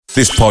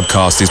This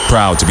podcast is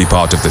proud to be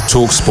part of the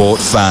TalkSport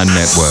Fan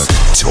Network.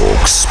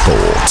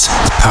 TalkSport.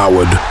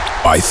 Powered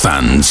by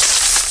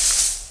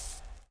fans.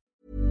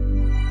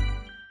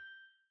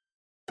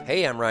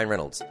 Hey, I'm Ryan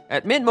Reynolds.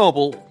 At Mint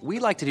Mobile, we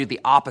like to do the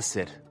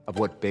opposite of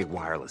what Big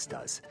Wireless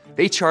does.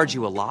 They charge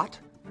you a lot,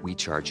 we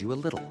charge you a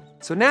little.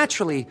 So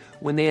naturally,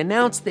 when they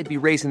announced they'd be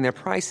raising their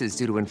prices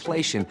due to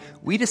inflation,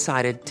 we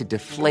decided to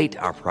deflate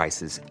our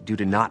prices due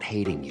to not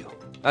hating you.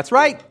 That's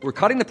right. We're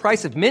cutting the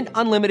price of Mint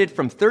Unlimited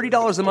from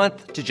 $30 a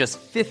month to just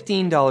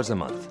 $15 a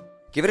month.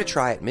 Give it a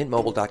try at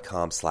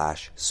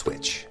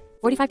mintmobile.com/switch.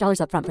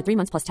 $45 up front for 3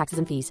 months plus taxes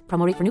and fees.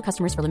 Promo rate for new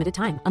customers for limited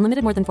time.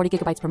 Unlimited more than 40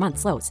 gigabytes per month.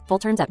 Slows full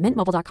terms at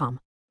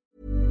mintmobile.com.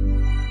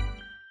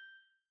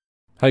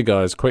 Hey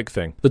guys, quick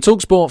thing. The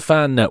TalkSport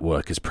Fan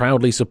Network is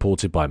proudly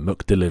supported by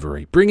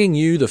McDelivery, bringing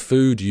you the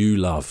food you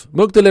love.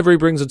 McDelivery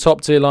brings a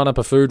top-tier lineup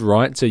of food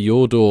right to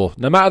your door.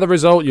 No matter the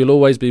result, you'll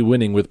always be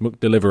winning with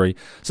McDelivery.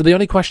 So the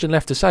only question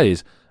left to say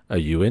is, are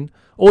you in?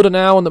 Order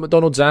now on the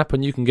McDonald's app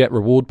and you can get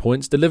reward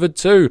points delivered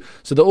too.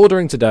 So the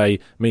ordering today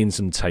means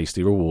some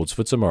tasty rewards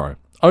for tomorrow.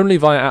 Only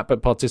via app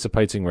at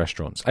participating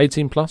restaurants.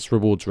 18 plus,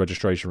 rewards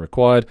registration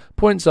required.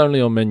 Points only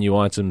on menu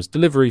items.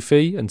 Delivery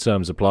fee and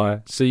terms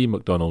apply. See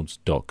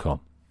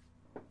mcdonalds.com.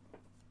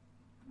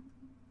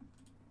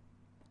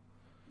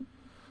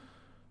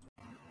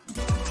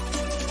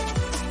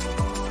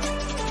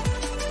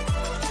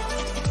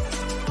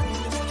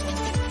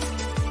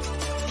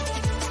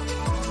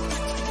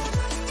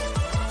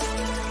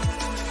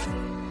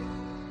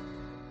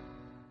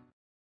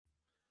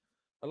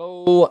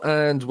 Hello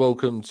and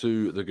welcome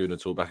to the Gooner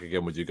Talk, back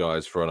again with you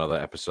guys for another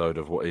episode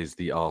of what is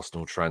the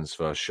Arsenal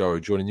Transfer Show.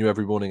 Joining you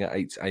every morning at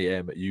 8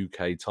 a.m.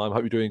 UK time.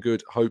 Hope you're doing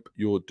good. Hope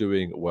you're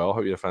doing well.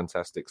 Hope you had a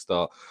fantastic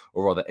start,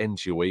 or rather end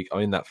to your week.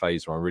 I'm in that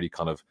phase where I'm really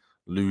kind of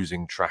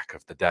losing track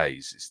of the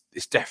days.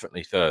 It's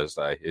definitely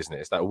Thursday, isn't it?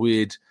 It's that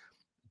weird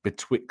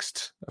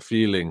betwixt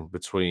feeling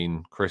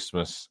between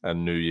Christmas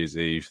and New Year's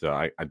Eve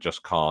that I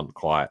just can't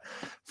quite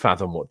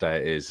fathom what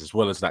day it is, as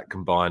well as that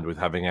combined with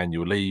having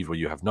annual leave where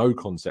you have no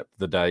concept of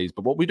the days.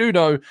 But what we do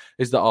know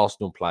is that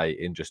Arsenal play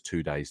in just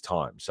 2 days'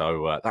 time.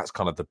 So that's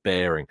kind of the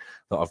bearing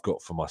that I've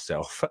got for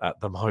myself at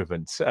the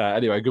moment.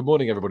 Anyway, good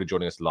morning, everybody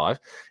joining us live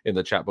in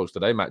the chat box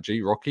today. Matt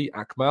G, Rocky,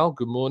 Akmal,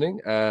 good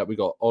morning. We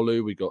got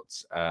Olu, we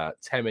got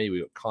Temi, we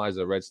got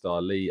Kaiser, Red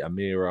Star, Lee,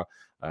 Amira.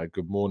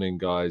 Good morning,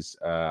 guys.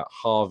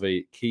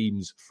 Harvey,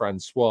 Keems,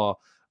 Francois,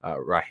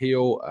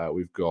 Rahil.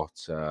 We've got,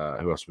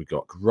 who else we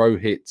got?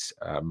 Rohit,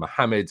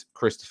 Mohammed,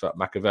 Christopher,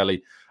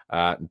 Machiavelli,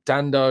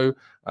 Dando,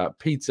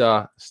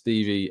 Peter,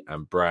 Stevie,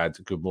 and Brad.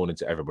 Good morning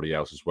to everybody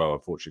else as well.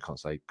 Unfortunately, can't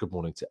say good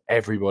morning to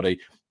everybody,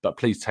 but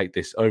please take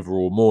this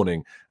overall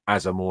morning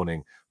as a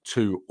morning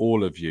to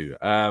all of you.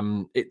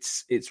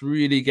 It's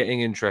really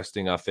getting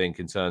interesting, I think,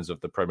 in terms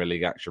of the Premier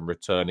League action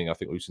returning. I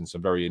think we've seen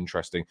some very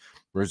interesting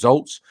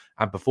results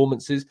and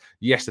performances.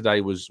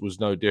 Yesterday was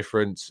no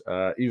different,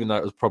 even though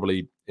it was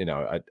probably,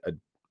 an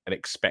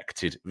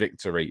expected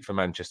victory for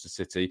Manchester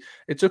City.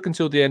 It took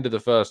until the end of the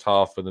first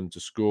half for them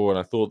to score, and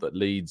I thought that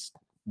Leeds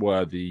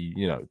were the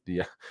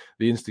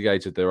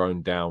instigator of their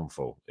own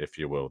downfall, if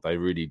you will. They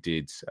really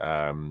did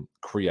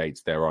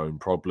create their own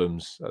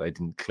problems. They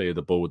didn't clear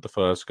the ball with the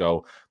first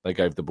goal. They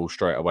gave the ball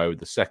straight away with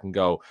the second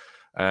goal.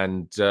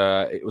 And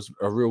it was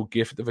a real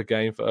gift of a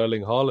game for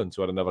Erling Haaland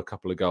to add another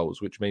couple of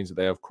goals, which means that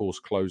they, of course,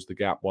 closed the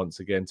gap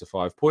once again to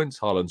 5 points.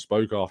 Haaland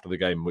spoke after the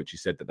game in which he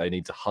said that they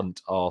need to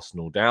hunt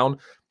Arsenal down.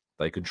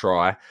 They can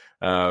try.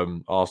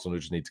 Arsenal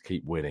just need to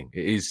keep winning.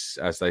 It is,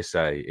 as they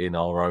say, in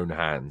our own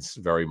hands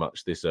very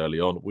much this early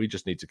on. We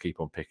just need to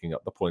keep on picking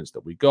up the points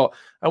that we got.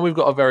 And we've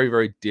got a very,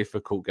 very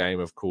difficult game,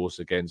 of course,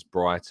 against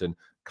Brighton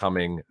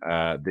coming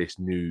this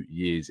New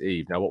Year's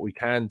Eve. Now, what we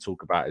can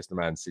talk about is the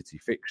Man City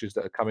fixtures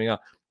that are coming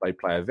up. They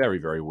play a very,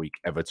 very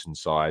weak Everton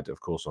side, of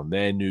course, on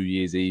their New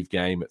Year's Eve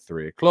game at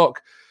 3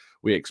 o'clock.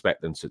 We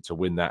expect them to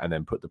win that and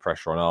then put the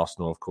pressure on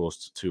Arsenal, of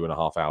course,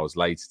 2.5 hours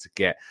later to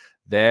get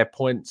their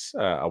points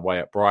away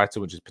at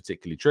Brighton, which is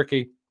particularly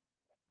tricky.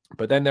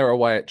 But then they're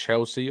away at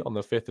Chelsea on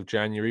the 5th of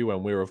January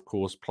when we're, of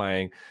course,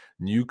 playing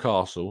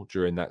Newcastle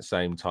during that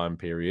same time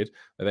period.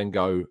 They then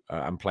go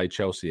and play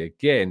Chelsea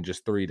again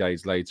just 3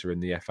 days later in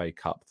the FA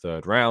Cup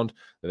third round.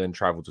 They then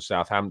travel to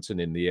Southampton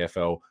in the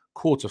EFL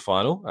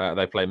quarterfinal.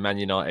 They play Man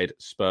United,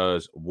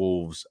 Spurs,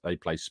 Wolves. They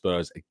play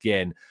Spurs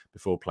again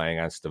before playing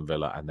Aston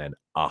Villa and then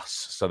us.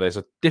 So there's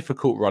a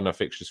difficult run of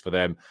fixtures for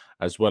them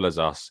as well as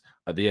us.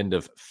 At the end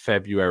of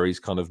February's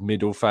kind of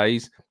middle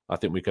phase, I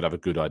think we could have a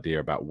good idea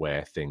about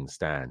where things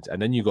stand.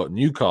 And then you've got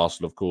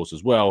Newcastle, of course,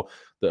 as well,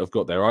 that have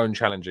got their own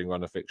challenging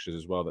run of fixtures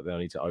as well that they'll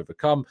need to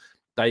overcome.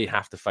 They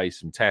have to face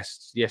some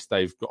tests. Yes,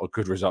 they've got a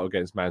good result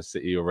against Man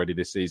City already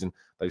this season.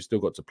 They've still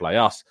got to play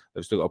us.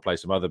 They've still got to play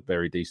some other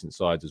very decent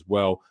sides as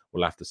well.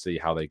 We'll have to see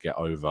how they get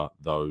over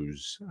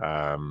those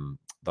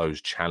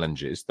those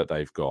challenges that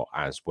they've got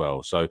as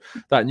well. So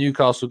that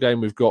Newcastle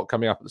game we've got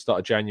coming up at the start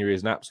of January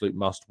is an absolute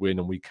must-win,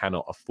 and we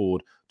cannot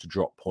afford to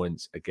drop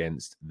points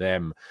against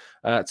them.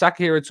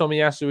 Takahiro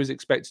Tomiyasu is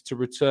expected to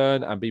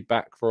return and be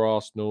back for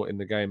Arsenal in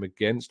the game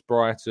against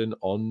Brighton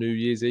on New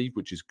Year's Eve,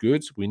 which is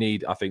good. We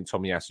need, I think,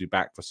 Tomiyasu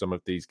back for some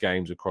of these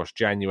games across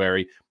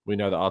January. We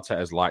know that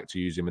Arteta's like to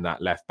use him in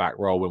that left-back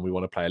role when we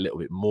want to play a little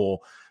bit more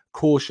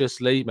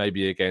cautiously,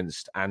 maybe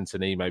against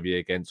Antony, maybe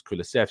against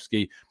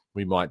Kulusevski.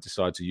 We might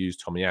decide to use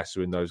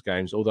Tomiyasu in those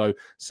games. Although,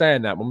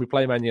 saying that, when we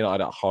play Man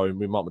United at home,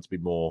 we might want to be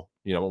more,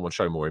 we want to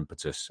show more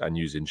impetus and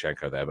use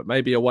Zinchenko there. But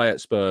maybe away at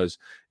Spurs,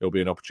 it'll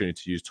be an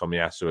opportunity to use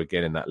Tomiyasu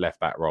again in that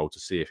left-back role to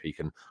see if he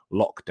can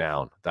lock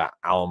down that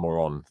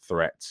Almiron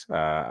threat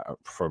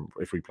from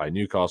if we play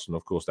Newcastle, and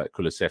of course that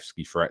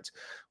Kulusevski threat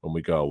when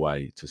we go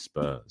away to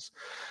Spurs.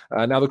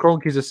 Now, the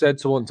Kroenkes are said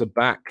to want to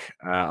back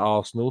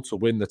Arsenal to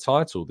win the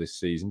title this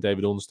season.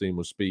 David Ornstein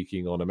was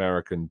speaking on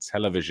American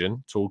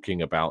television,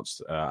 talking about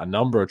a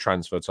number of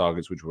transfer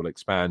targets, which we'll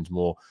expand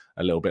more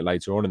a little bit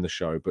later on in the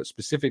show, but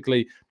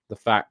specifically the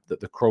fact that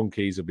the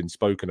Kroenkes have been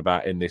spoken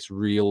about in this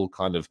real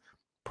kind of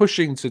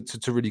pushing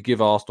to really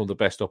give Arsenal the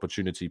best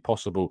opportunity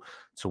possible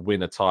to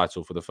win a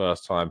title for the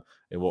first time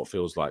in what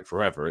feels like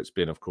forever. It's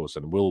been, of course,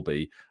 and will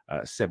be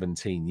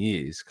 17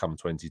 years come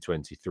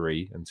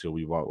 2023 until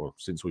we won, well,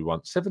 since we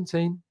won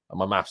 17. And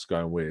my math's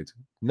going weird.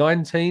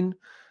 19.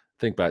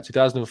 Think about it,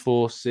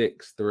 2004,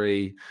 6,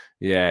 3.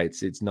 Yeah,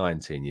 it's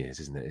 19 years,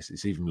 isn't it?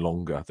 It's even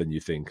longer than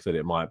you think that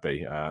it might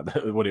be.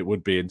 What it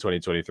would be in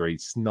 2023.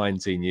 It's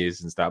 19 years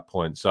since that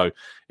point. So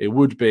it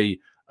would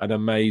be an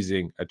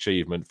amazing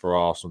achievement for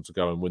Arsenal to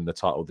go and win the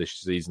title this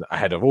season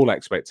ahead of all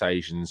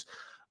expectations,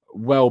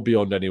 well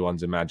beyond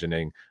anyone's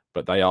imagining.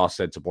 But they are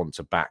said to want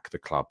to back the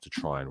club to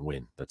try and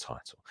win the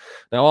title.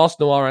 Now,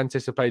 Arsenal are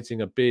anticipating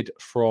a bid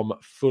from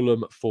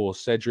Fulham for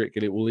Cedric,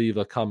 and it will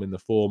either come in the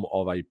form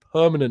of a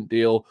permanent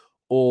deal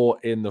or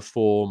in the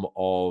form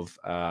of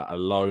a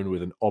loan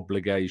with an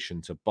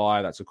obligation to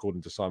buy. That's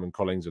according to Simon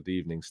Collins of the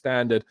Evening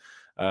Standard.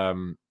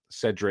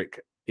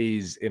 Cedric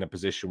is in a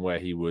position where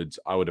he would,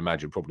 I would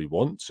imagine, probably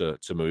want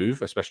to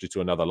move, especially to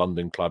another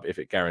London club if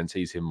it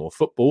guarantees him more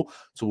football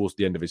towards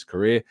the end of his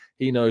career.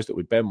 He knows that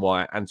with Ben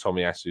White and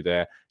Tomiyasu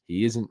there,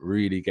 he isn't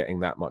really getting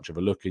that much of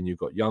a look in. You've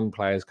got young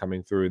players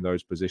coming through in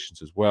those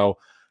positions as well.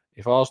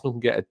 If Arsenal can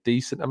get a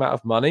decent amount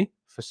of money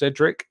for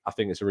Cedric, I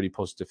think it's a really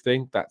positive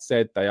thing. That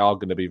said, they are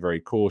going to be very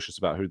cautious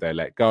about who they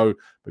let go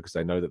because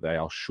they know that they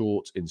are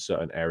short in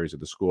certain areas of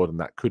the squad, and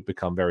that could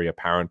become very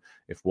apparent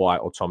if White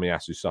or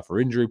Tomiyasu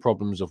suffer injury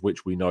problems, of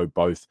which we know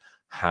both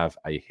have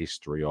a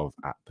history of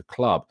at the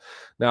club.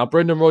 Now,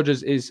 Brendan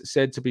Rodgers is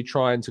said to be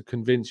trying to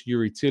convince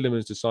Youri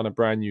Tielemans to sign a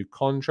brand new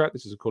contract.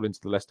 This is according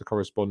to the Leicester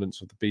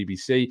correspondents of the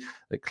BBC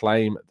that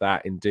claim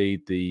that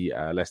indeed the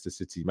Leicester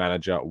City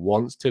manager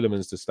wants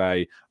Tielemans to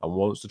stay and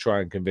wants to try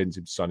and convince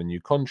him to sign a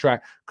new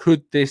contract.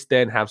 Could this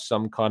then have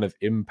some kind of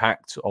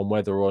impact on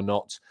whether or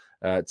not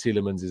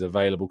Tielemans is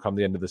available come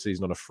the end of the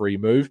season on a free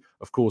move?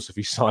 Of course, if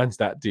he signs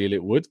that deal,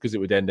 it would, because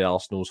it would end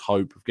Arsenal's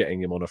hope of getting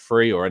him on a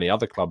free, or any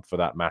other club for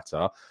that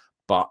matter.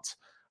 But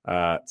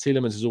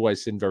Tielemans has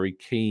always been very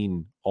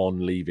keen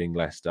on leaving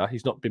Leicester.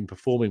 He's not been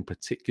performing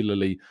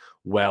particularly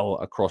well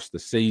across the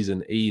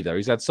season either.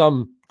 He's had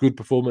some good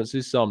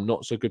performances, some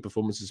not so good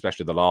performances,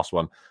 especially the last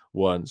one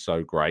weren't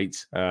so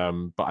great.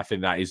 But I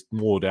think that is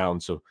more down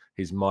to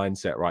his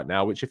mindset right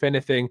now, which, if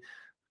anything,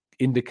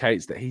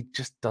 indicates that he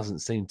just doesn't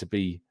seem to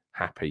be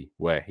happy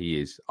where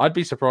he is. I'd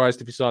be surprised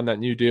if he signed that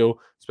new deal,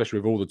 especially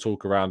with all the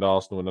talk around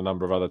Arsenal and a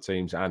number of other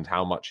teams and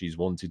how much he's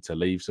wanted to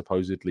leave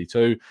supposedly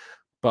too.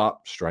 But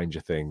stranger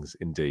things,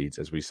 indeed,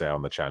 as we say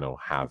on the channel,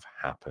 have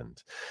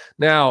happened.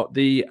 Now,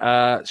 the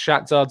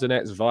Shakhtar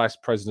Donetsk vice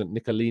president,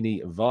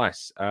 Nicolini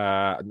Vice,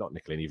 not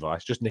Nicolini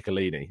Vice, just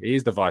Nicolini. He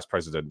is the vice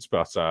president,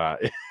 but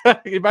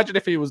imagine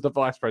if he was the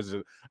vice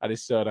president and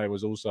his surname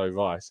was also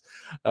Vice.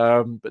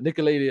 But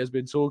Nicolini has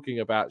been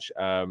talking about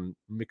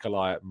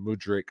Mykhaylo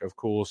Mudryk, of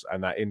course,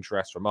 and that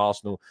interest from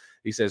Arsenal.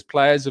 He says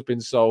players have been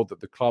sold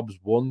that the clubs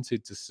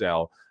wanted to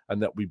sell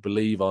and that we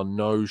believe are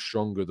no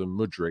stronger than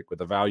Mudryk,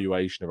 with a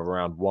valuation of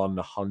around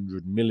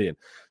 100 million.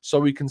 So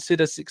we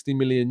consider 60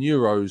 million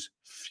euros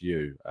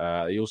few.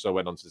 He also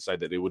went on to say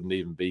that it wouldn't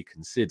even be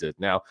considered.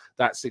 Now,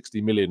 that 60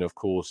 million, of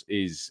course,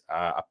 is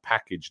a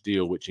package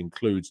deal which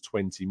includes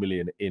 20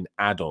 million in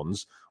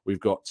add-ons. We've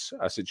got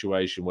a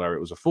situation where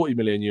it was a 40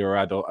 million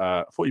euro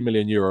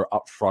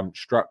upfront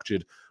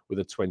structured with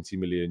a 20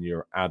 million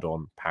euro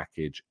add-on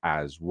package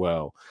as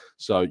well.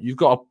 So you've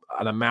got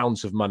an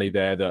amount of money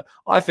there that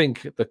I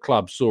think the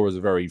club saw as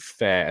a very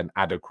fair and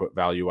adequate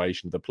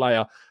valuation of the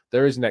player.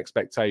 There is an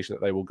expectation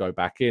that they will go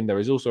back in. There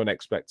is also an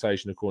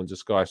expectation, according to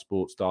Sky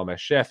Sports' Darmesh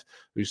Sheth,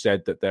 who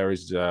said that there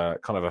is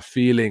kind of a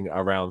feeling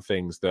around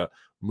things that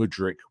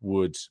Mudryk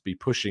would be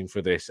pushing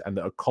for this and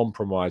that a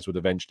compromise would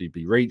eventually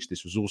be reached.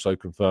 This was also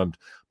confirmed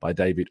by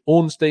David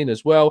Ornstein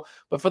as well.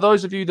 But for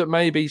those of you that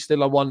maybe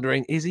still are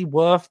wondering, is he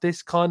worth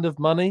this kind of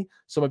money?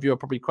 Some of you are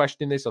probably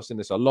questioning this. I've seen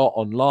this a lot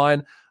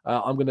online.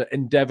 I'm going to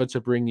endeavor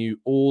to bring you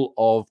all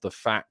of the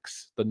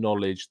facts, the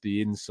knowledge,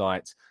 the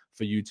insights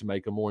for you to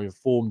make a more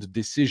informed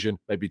decision,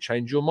 maybe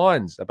change your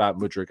minds about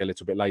Mudryk a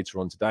little bit later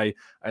on today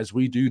as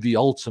we do the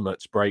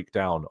ultimate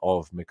breakdown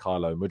of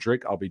Mykhaylo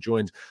Mudryk. I'll be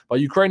joined by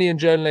Ukrainian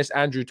journalist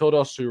Andrew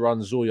Todos, who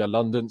runs Zoya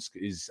Londonsk,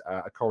 is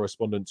a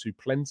correspondent to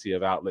plenty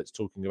of outlets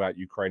talking about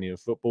Ukrainian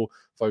football,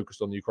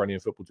 focused on Ukrainian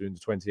football during the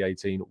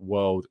 2018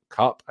 World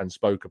Cup, and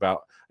spoke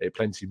about it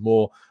plenty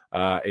more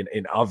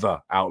in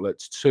other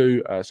outlets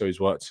too. So he's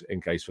worked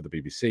in case for the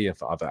BBC and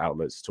for other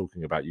outlets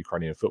talking about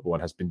Ukrainian football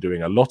and has been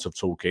doing a lot of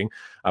talking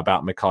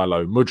about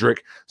Mykhaylo Mudryk.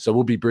 So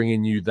we'll be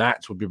bringing you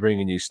that. We'll be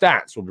bringing you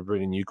stats. We'll be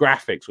bringing you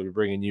graphics. We'll be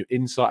bringing you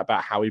insight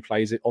about how he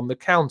plays it on the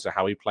counter,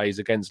 how he plays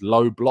against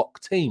low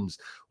block teams.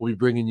 We'll be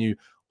bringing you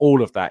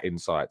all of that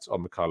insight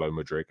on Mykhaylo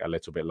Mudryk a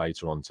little bit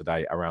later on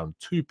today around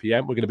 2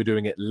 p.m. We're going to be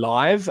doing it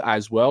live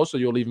as well. So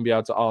you'll even be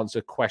able to answer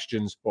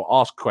questions or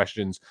ask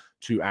questions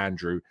to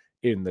Andrew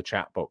in the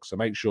chat box. So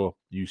make sure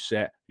you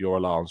set your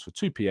alarms for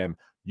 2 p.m.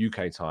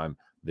 UK time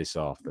this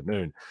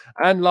afternoon.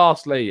 And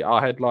lastly,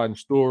 our headline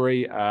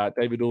story,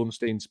 David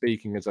Ornstein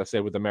speaking, as I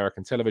said, with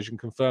American television,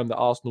 confirmed that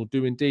Arsenal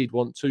do indeed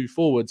want two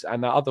forwards,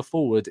 and that other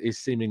forward is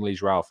seemingly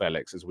Joao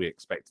Felix, as we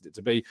expected it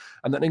to be,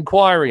 and that an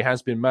inquiry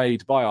has been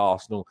made by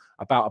Arsenal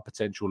about a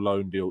potential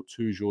loan deal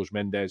to Jorge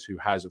Mendes, who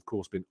has, of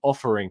course, been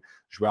offering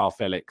Joao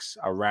Felix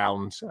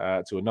around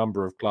to a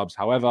number of clubs.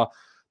 However,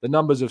 the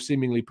numbers have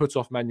seemingly put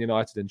off Man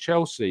United and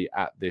Chelsea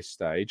at this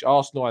stage.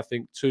 Arsenal, I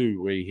think,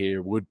 too, we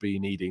hear would be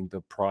needing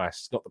the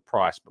price, not the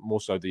price, but more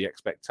so the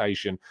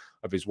expectation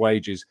of his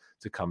wages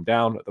to come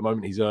down. At the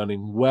moment, he's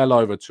earning well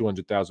over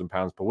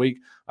 £200,000 per week.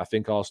 I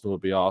think Arsenal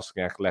would be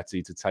asking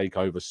Atleti to take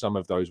over some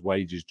of those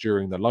wages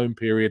during the loan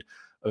period.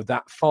 Of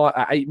that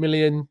 8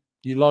 million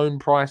loan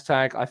price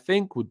tag, I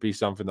think, would be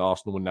something that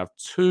Arsenal wouldn't have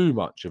too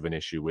much of an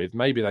issue with.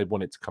 Maybe they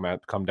want it to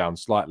come down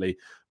slightly,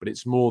 but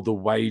it's more the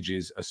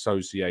wages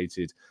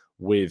associated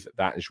with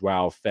that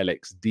Joao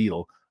Felix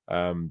deal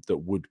that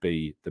would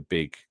be the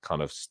big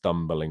kind of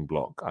stumbling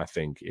block, I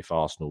think, if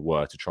Arsenal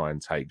were to try and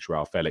take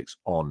Joao Felix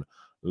on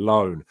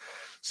loan.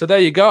 So there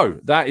you go.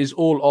 That is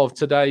all of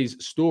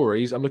today's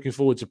stories. I'm looking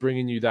forward to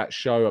bringing you that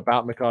show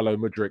about Mykhaylo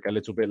Mudryk a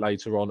little bit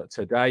later on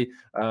today.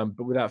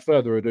 But without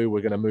further ado,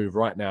 we're going to move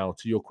right now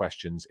to your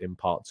questions in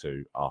part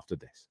 2 after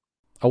this.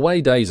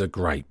 Away days are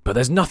great, but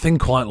there's nothing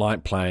quite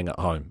like playing at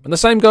home. And the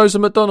same goes for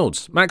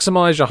McDonald's.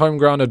 Maximise your home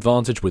ground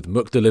advantage with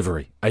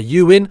McDelivery. Are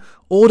you in?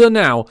 Order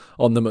now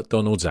on the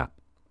McDonald's app.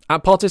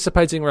 At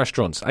participating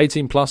restaurants,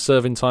 18 plus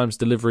serving times,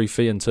 delivery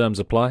fee and terms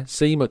apply.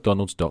 See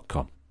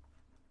mcdonalds.com.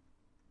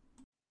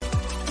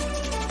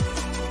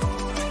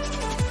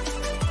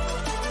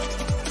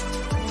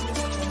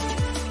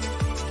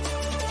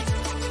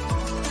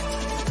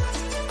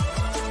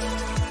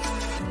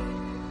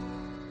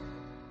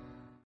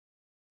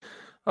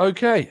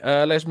 Okay,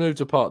 let's move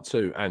to part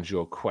 2 and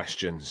your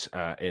questions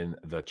in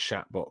the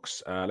chat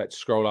box. Let's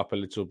scroll up a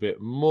little bit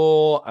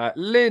more.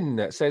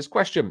 Lynn says,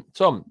 question,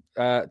 Tom,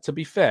 to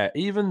be fair,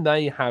 even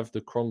they have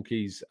the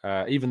Kroenkes,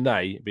 even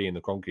they, being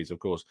the Kroenkes, of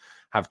course,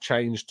 have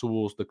changed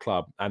towards the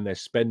club, and their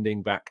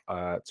spending back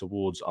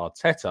towards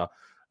Arteta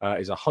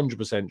is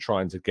 100%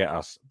 trying to get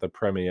us the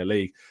Premier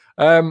League.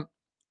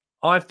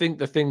 I think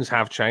the things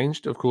have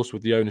changed, of course,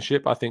 with the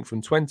ownership. I think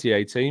from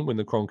 2018, when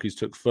the Kroenkes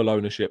took full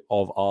ownership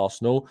of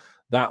Arsenal,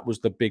 that was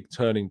the big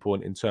turning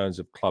point in terms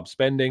of club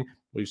spending.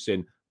 We've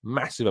seen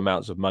massive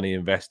amounts of money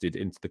invested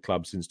into the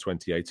club since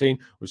 2018.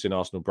 We've seen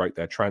Arsenal break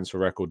their transfer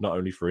record, not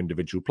only for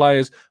individual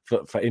players,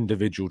 but for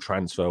individual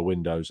transfer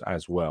windows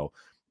as well.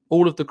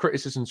 All of the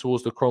criticism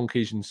towards the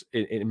Kroenkes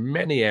in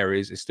many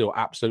areas is still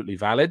absolutely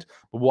valid.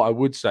 But what I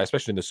would say,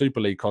 especially in the Super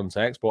League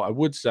context, what I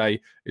would say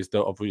is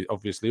that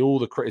obviously all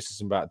the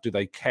criticism about do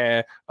they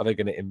care, are they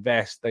going to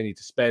invest, they need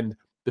to spend,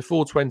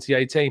 before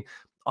 2018,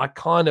 I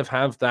kind of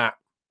have that,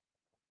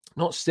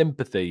 not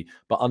sympathy,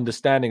 but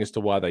understanding as to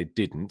why they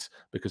didn't.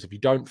 Because if you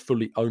don't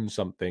fully own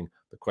something,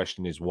 the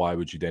question is, why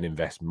would you then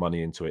invest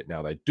money into it?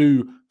 Now, they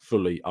do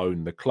fully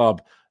own the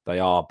club. They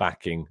are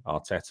backing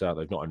Arteta.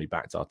 They've not only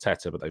backed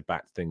Arteta, but they've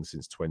backed things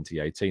since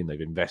 2018.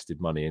 They've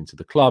invested money into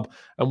the club,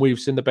 and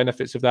we've seen the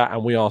benefits of that.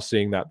 And we are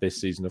seeing that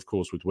this season, of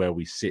course, with where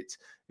we sit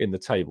in the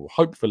table.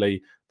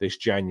 Hopefully, this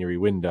January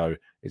window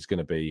is going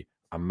to be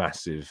a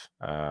massive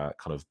kind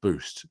of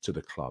boost to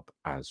the club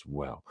as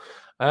well.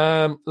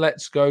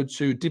 Let's go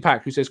to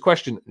Deepak, who says,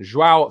 question,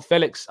 Joao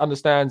Felix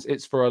understands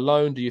it's for a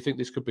loan. Do you think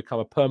this could become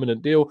a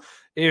permanent deal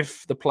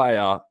if the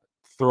player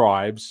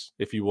thrives,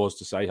 if he was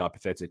to say,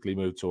 hypothetically,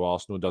 move to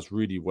Arsenal and does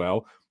really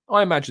well?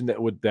 I imagine that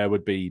there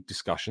would be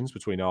discussions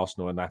between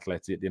Arsenal and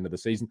Atleti at the end of the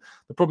season.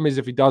 The problem is,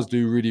 if he does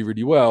do really,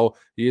 really well,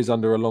 he is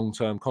under a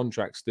long-term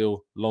contract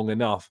still, long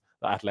enough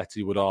that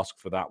Atleti would ask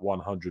for that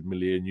 €100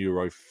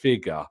 million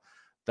figure.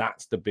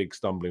 That's the big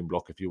stumbling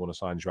block if you want to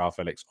sign Joao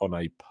Felix on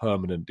a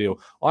permanent deal.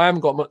 I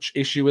haven't got much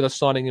issue with us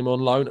signing him on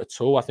loan at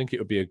all. I think it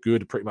would be a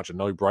good, pretty much a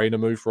no-brainer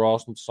move for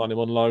Arsenal to sign him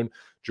on loan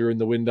during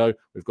the window.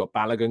 We've got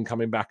Balogun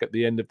coming back at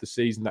the end of the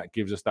season. That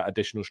gives us that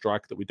additional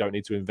striker that we don't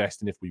need to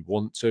invest in if we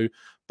want to.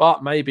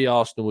 But maybe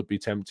Arsenal would be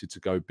tempted to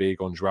go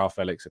big on Joao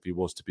Felix if he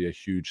was to be a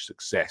huge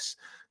success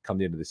come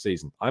the end of the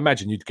season. I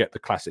imagine you'd get the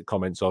classic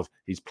comments of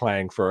he's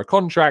playing for a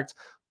contract,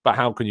 but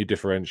how can you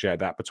differentiate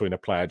that between a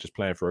player just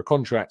playing for a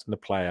contract and a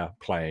player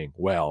playing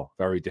well?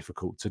 Very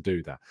difficult to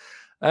do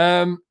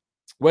that.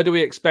 Where do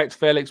we expect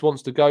Felix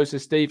wants to go,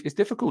 says Steve? It's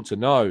difficult to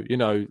know.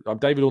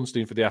 David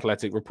Ornstein for The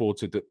Athletic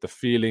reported that the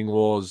feeling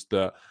was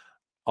that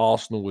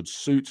Arsenal would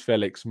suit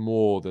Felix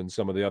more than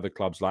some of the other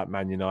clubs like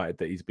Man United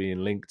that he's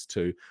being linked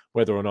to.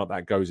 Whether or not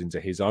that goes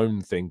into his own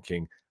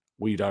thinking,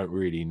 we don't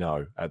really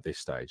know at this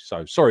stage.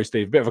 So sorry,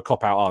 Steve, a bit of a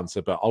cop-out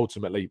answer, but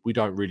ultimately we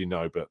don't really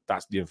know. But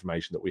that's the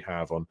information that we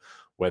have on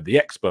where the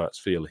experts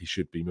feel he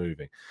should be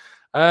moving.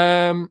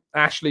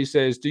 Ashley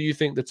says, do you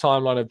think the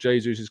timeline of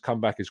Jesus'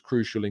 comeback is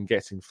crucial in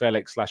getting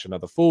Felix /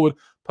 another forward?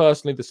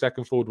 Personally, the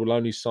second forward will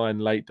only sign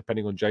late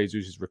depending on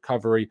Jesus'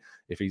 recovery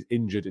if he's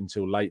injured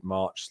until late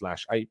March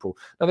 / April.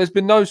 Now, there's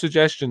been no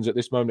suggestions at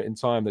this moment in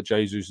time that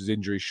Jesus'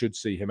 injury should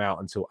see him out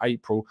until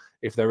April.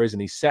 If there is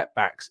any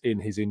setbacks in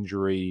his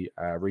injury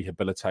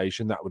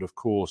rehabilitation, that would, of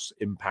course,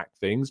 impact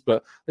things.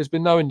 But there's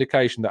been no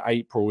indication that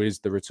April is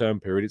the return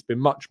period. It's been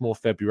much more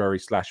February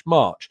 /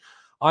 March.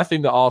 I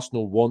think that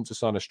Arsenal want to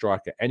sign a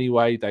striker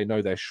anyway. They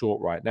know they're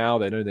short right now.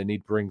 They know they need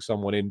to bring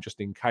someone in just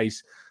in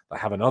case they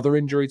have another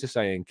injury to,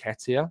 say,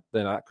 Nketiah.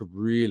 Then that could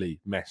really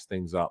mess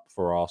things up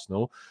for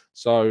Arsenal.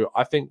 So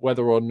I think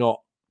whether or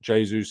not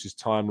Jesus'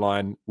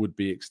 timeline would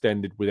be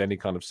extended with any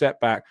kind of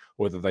setback,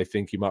 whether they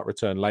think he might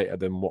return later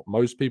than what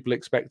most people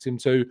expect him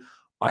to,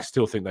 I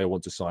still think they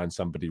want to sign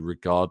somebody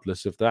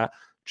regardless of that,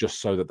 just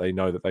so that they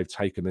know that they've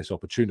taken this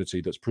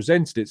opportunity that's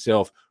presented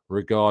itself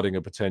regarding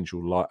a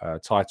potential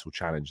title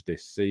challenge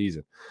this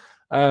season.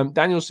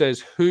 Daniel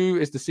says, who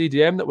is the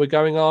CDM that we're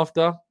going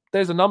after?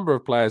 There's a number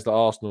of players that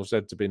Arsenal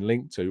said to have been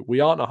linked to. We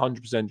aren't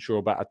 100% sure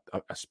about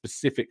a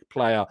specific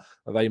player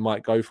that they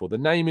might go for. The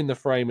name in the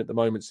frame at the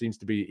moment seems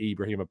to be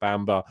Ibrahim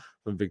Abamba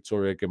from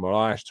Victoria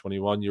Guimarães,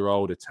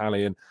 21-year-old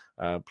Italian,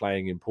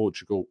 playing in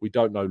Portugal. We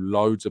don't know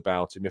loads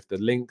about him. If the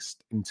links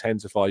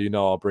intensify,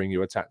 I'll bring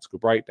you a tactical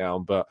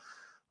breakdown. But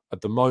at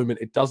the moment,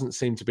 it doesn't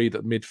seem to be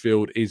that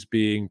midfield is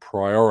being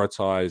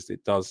prioritised.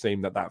 It does seem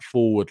that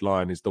forward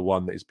line is the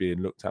one that is being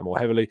looked at more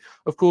heavily.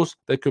 Of course,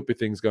 there could be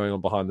things going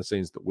on behind the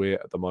scenes that we're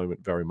at the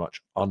moment very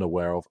much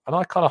unaware of. And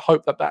I kind of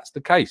hope that that's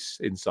the case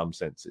in some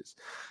senses.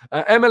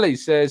 Emily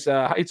says,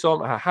 hey,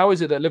 Tom, how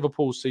is it that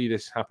Liverpool see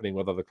this happening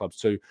with other clubs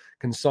too?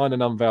 Can sign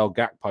and unveil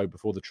Gakpo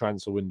before the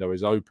transfer window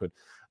is open?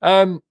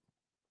 The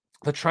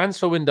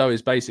transfer window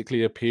is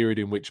basically a period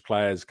in which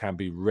players can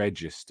be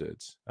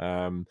registered.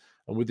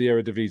 And with the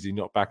Eredivisie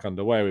not back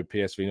underway, with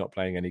PSV not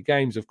playing any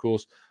games, of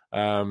course,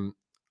 I'm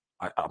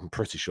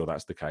pretty sure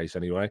that's the case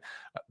anyway.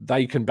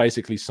 They can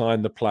basically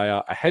sign the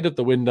player ahead of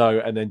the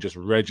window and then just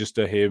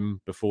register him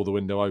before the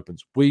window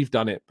opens. We've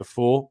done it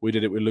before. We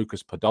did it with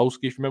Lucas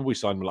Podolski. If you remember, we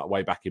signed him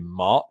way back in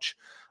March,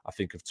 I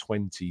think, of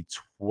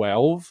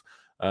 2012.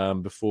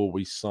 Before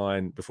we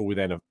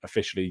then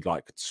officially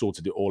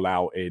sorted it all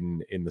out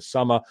in the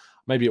summer.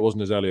 Maybe it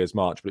wasn't as early as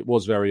March, but it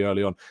was very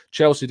early on.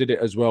 Chelsea did it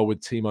as well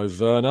with Timo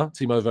Werner.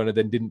 Timo Werner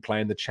then didn't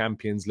play in the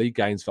Champions League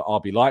games for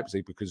RB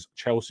Leipzig because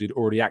Chelsea had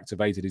already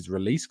activated his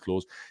release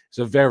clause. It's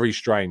a very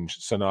strange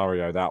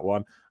scenario, that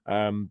one.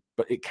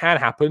 But it can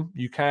happen.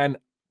 You can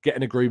get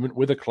an agreement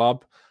with a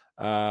club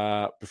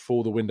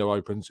before the window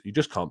opens. You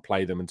just can't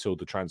play them until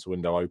the transfer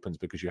window opens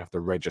because you have to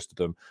register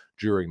them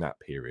during that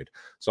period.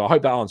 So I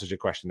hope that answers your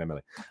question,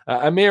 Emily.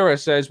 Amira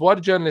says, why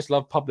do journalists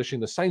love publishing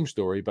the same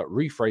story but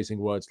rephrasing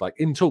words like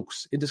in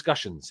talks, in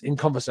discussions, in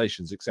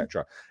conversations,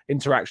 etc.?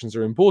 Interactions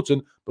are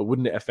important, but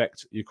wouldn't it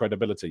affect your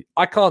credibility?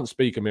 I can't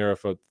speak, Amira,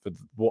 for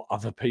what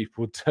other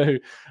people do.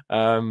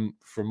 From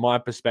my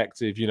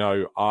perspective,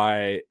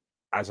 I,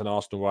 as an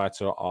Arsenal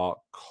writer, are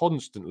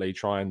constantly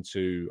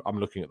I'm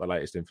looking at the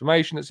latest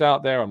information that's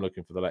out there. I'm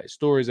looking for the latest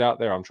stories out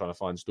there. I'm trying to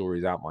find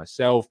stories out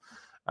myself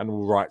and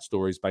we'll write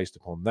stories based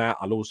upon that.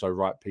 I'll also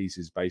write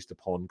pieces based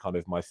upon kind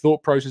of my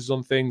thought process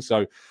on things.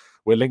 So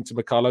we're linked to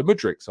Mykhaylo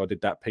Mudryk. So I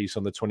did that piece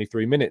on the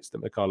 23 minutes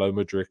that Mykhaylo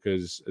Mudryk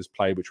has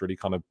played, which really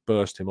kind of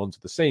burst him onto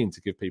the scene to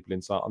give people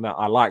insight on that.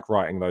 I like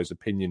writing those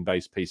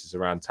opinion-based pieces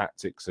around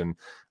tactics and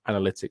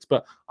analytics,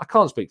 but I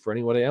can't speak for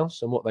anybody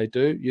else and what they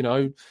do.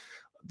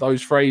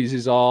 Those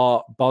phrases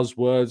are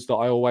buzzwords that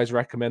I always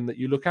recommend that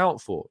you look out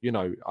for.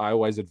 I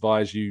always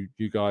advise you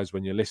guys,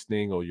 when you're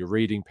listening or you're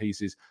reading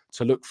pieces,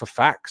 to look for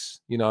facts.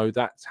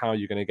 That's how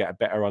you're going to get a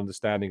better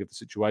understanding of the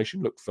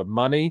situation. Look for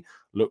money,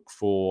 look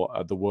for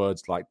the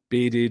words like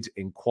bidded,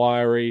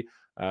 inquiry,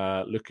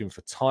 looking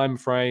for time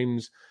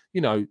frames,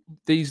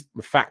 these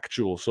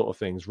factual sort of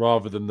things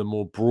rather than the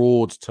more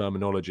broad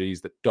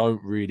terminologies that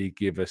don't really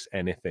give us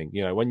anything.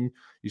 When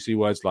you see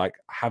words like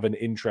have an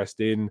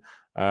interest in,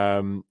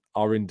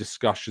 are in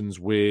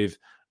discussions with,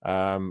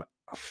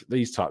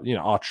 these types,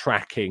 are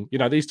tracking,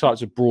 these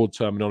types of broad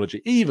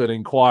terminology. Even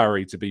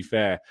inquiry, to be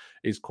fair,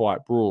 is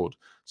quite broad.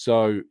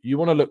 So you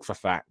want to look for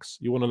facts,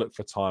 you want to look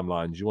for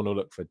timelines, you want to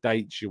look for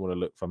dates, you want to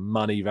look for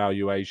money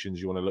valuations,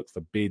 you want to look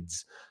for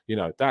bids.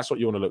 That's what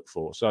you want to look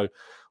for. So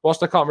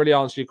whilst I can't really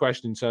answer your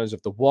question in terms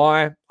of the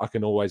why, I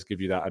can always give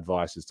you that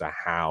advice as to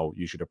how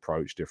you should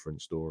approach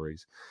different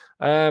stories.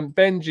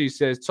 Benji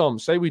says, Tom,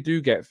 say we do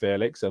get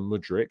Felix and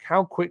Mudryk,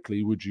 how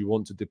quickly would you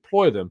want to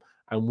deploy them?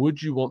 And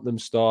would you want them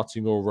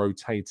starting or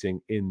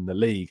rotating in the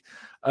league?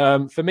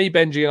 For me,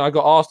 Benji, and I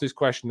got asked this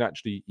question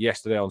actually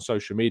yesterday on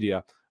social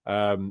media.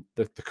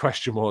 The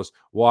question was,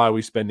 why are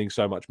we spending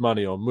so much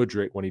money on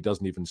Mudryk when he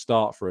doesn't even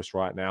start for us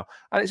right now?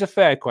 And it's a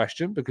fair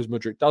question because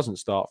Mudryk doesn't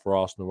start for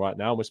Arsenal right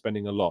now and we're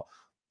spending a lot.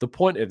 The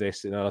point of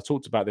this, and I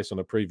talked about this on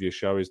a previous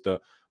show, is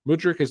that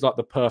Mudryk is like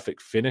the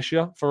perfect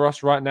finisher for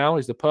us right now.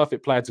 He's the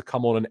perfect player to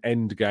come on and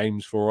end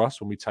games for us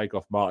when we take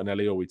off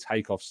Martinelli or we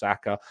take off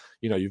Saka.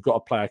 You've got a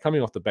player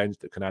coming off the bench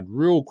that can add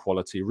real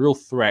quality, real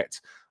threat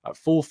at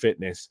full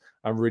fitness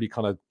and really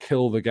kind of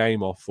kill the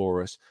game off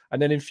for us.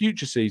 And then in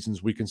future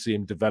seasons, we can see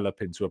him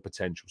develop into a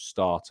potential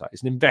starter.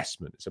 It's an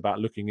investment. It's about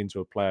looking into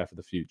a player for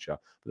the future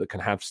that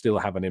can still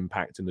have an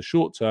impact in the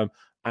short term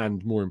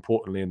and more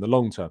importantly in the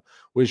long term.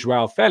 With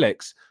Joao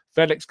Felix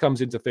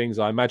comes into things,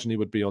 I imagine he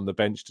would be on the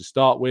bench to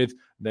start with. And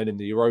then in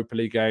the Europa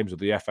League games or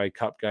the FA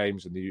Cup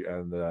games and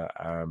the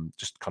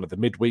just kind of the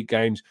midweek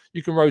games,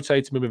 you can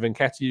rotate him with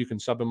Nketiah. You can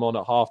sub him on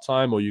at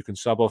half-time, or you can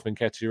sub off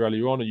Nketiah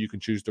earlier on, or you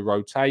can choose to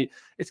rotate.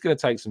 It's going to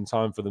take some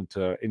time for them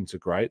to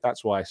integrate.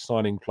 That's why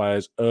signing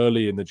players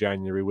early in the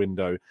January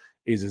window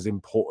is as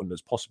important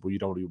as possible. You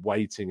don't want to be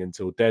waiting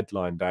until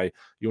deadline day.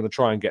 You want to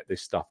try and get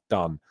this stuff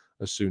done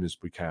as soon as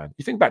we can.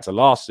 You think back to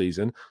last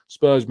season,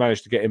 Spurs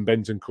managed to get in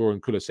Bentancur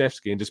and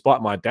Kulusevski, and despite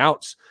my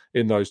doubts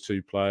in those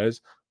two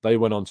players, they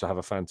went on to have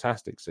a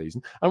fantastic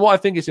season. And what I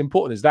think is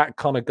important is that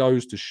kind of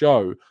goes to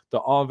show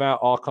that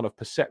our kind of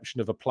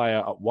perception of a player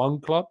at one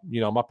club,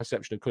 my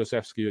perception of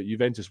Kulusevski at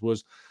Juventus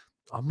was,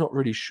 I'm not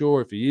really sure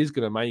if he is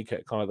going to make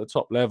it kind of the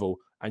top level,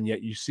 and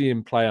yet you see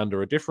him play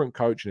under a different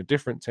coach and a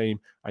different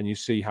team, and you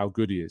see how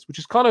good he is, which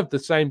is kind of the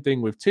same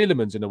thing with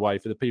Tielemans in a way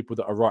for the people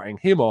that are writing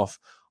him off.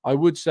 I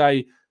would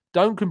say,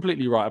 don't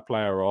completely write a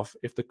player off.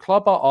 If the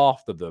club are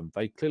after them,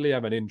 they clearly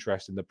have an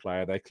interest in the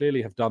player. They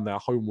clearly have done their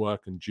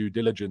homework and due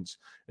diligence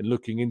in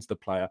looking into the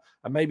player,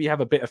 and maybe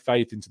have a bit of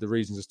faith into the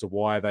reasons as to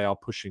why they are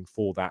pushing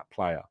for that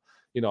player.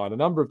 I had a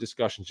number of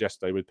discussions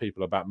yesterday with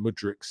people about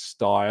Mudryk's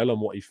style and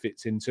what he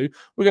fits into.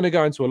 We're going to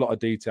go into a lot of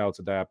detail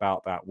today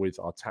about that with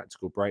our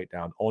tactical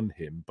breakdown on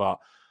him, but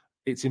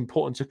it's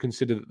important to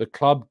consider that the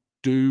club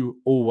do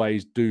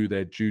always do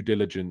their due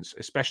diligence,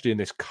 especially in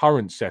this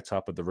current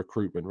setup of the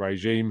recruitment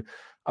regime.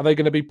 Are they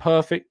going to be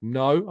perfect?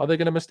 No. Are they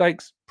going to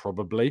mistakes?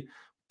 Probably.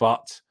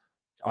 But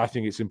I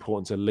think it's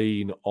important to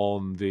lean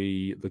on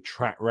the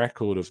track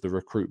record of the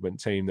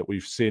recruitment team that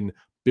we've seen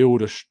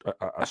build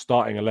a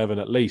starting 11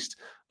 at least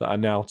that are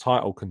now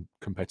title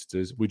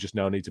competitors. We just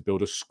now need to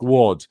build a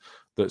squad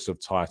that's of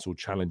title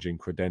challenging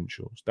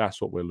credentials.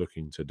 That's what we're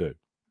looking to do.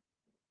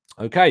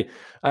 Okay,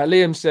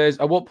 Liam says,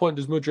 at what point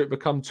does Mudryk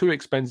become too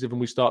expensive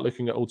and we start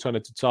looking at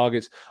alternative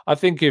targets? I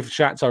think if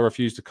Shakhtar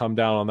refuse to come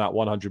down on that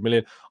 100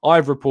 million,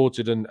 I've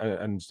reported and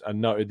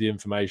noted the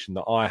information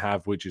that I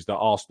have, which is that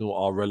Arsenal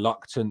are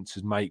reluctant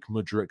to make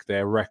Mudryk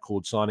their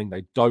record signing.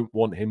 They don't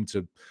want him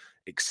to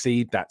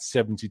exceed that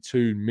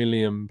 £72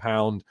 million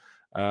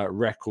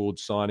record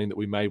signing that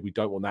we made. We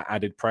don't want that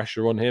added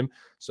pressure on him.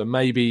 So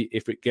maybe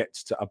if it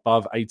gets to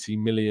above 80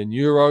 million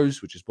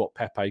euros, which is what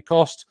Pepe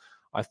cost,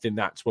 I think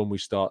that's when we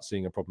start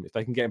seeing a problem. If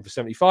they can get him for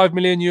 75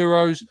 million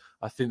euros,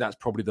 I think that's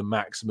probably the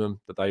maximum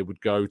that they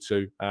would go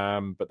to.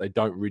 But they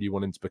don't really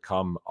want him to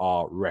become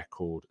our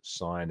record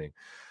signing.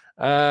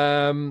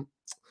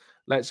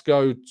 Let's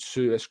go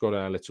to, let's scroll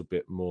down a little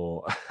bit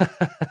more.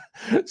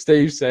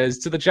 Steve says,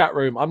 to the chat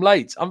room, I'm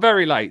late. I'm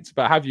very late,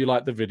 but have you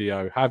liked the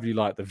video? Have you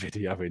liked the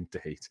video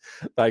indeed?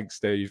 Thanks,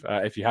 Steve.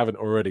 If you haven't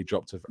already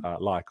dropped a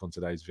like on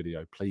today's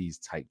video, please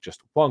take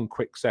just one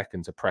quick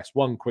second to press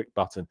one quick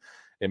button.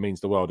 It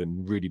means the world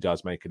and really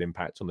does make an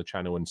impact on the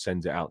channel and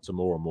sends it out to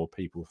more and more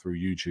people through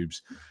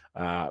YouTube's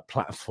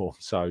platform.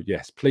 So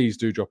yes, please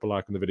do drop a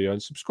like on the video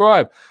and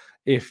subscribe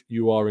if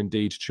you are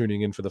indeed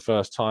tuning in for the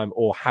first time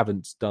or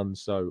haven't done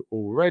so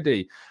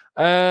already.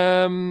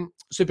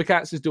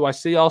 Supercat says, do I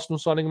see Arsenal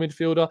signing a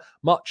midfielder?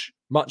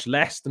 Much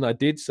less than I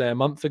did, say, a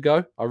month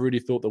ago. I really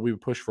thought that we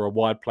would push for a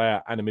wide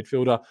player and a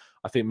midfielder.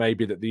 I think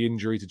maybe that the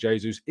injury to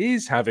Jesus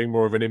is having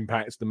more of an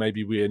impact than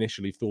maybe we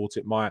initially thought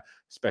it might,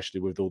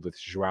 especially with all the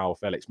Joao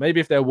Felix. Maybe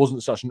if there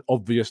wasn't such an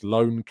obvious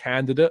lone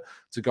candidate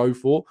to go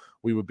for,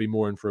 we would be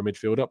more in for a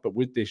midfielder. But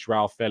with this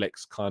Joao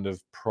Felix kind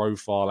of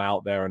profile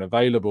out there and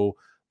available,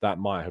 that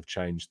might have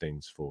changed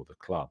things for the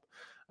club.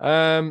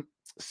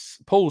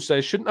 Paul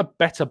says, shouldn't a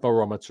better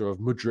barometer of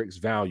Mudryk's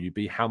value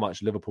be how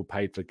much Liverpool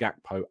paid for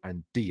Gakpo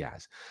and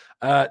Diaz?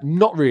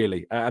 Not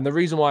really. And the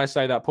reason why I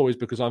say that, Paul, is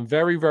because I'm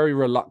very, very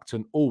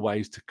reluctant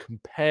always to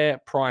compare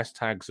price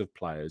tags of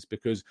players,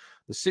 because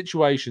the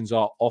situations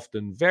are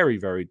often very,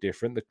 very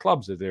different. The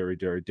clubs are very,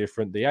 very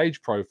different. The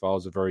age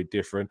profiles are very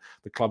different.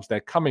 The clubs they're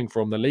coming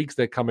from, the leagues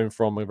they're coming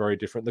from are very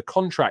different. The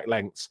contract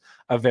lengths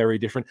are very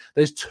different.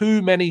 There's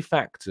too many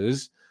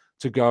factors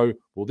to go,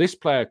 well, this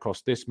player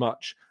cost this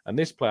much and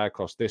this player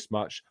cost this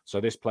much,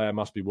 so this player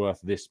must be worth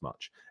this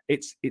much.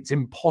 It's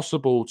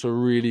impossible to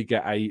really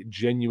get a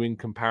genuine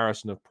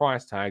comparison of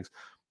price tags.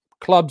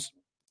 Clubs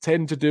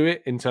tend to do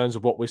it in terms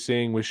of what we're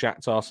seeing with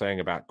Shakhtar saying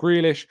about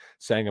Grealish,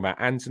 saying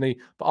about Anthony,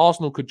 but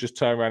Arsenal could just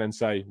turn around and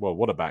say, well,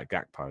 what about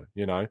Gakpo?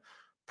 You know,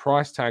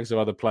 price tags of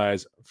other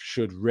players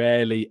should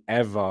rarely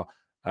ever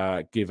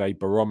give a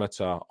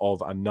barometer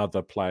of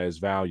another player's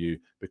value,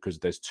 because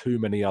there's too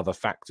many other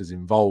factors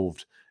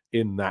involved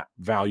in that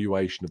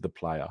valuation of the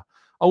player.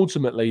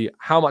 Ultimately,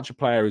 how much a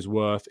player is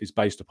worth is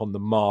based upon the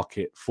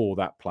market for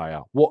that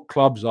player. What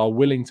clubs are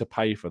willing to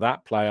pay for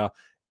that player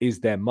is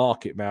their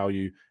market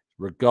value,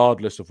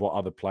 regardless of what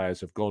other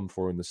players have gone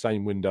for in the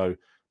same window.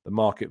 The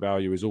market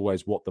value is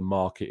always what the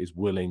market is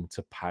willing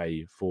to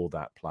pay for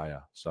that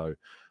player. So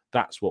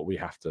that's what we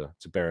have to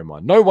bear in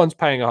mind. No one's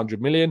paying 100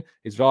 million.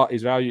 His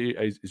value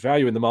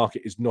in the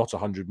market is not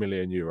 100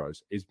 million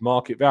euros. His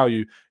market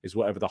value is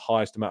whatever the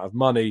highest amount of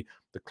money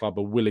the club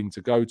are willing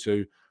to go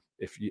to.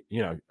 If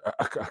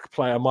a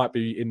player might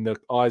be in the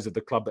eyes of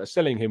the club that are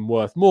selling him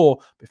worth more,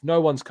 but if no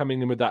one's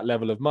coming in with that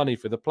level of money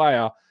for the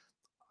player,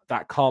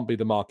 that can't be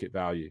the market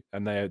value,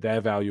 and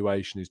their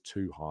valuation is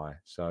too high.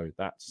 So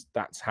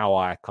that's how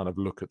I kind of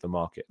look at the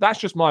market. That's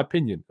just my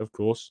opinion, of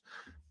course.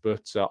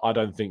 But I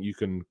don't think you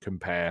can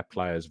compare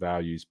players'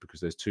 values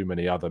because there's too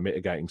many other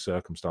mitigating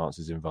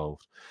circumstances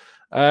involved.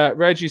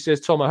 Reggie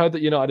says, Tom, I heard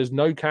that United has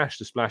no cash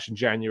to splash in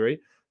January.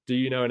 Do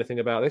you know anything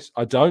about this?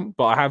 I don't,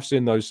 but I have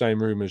seen those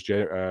same rumours,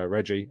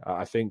 Reggie.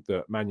 I think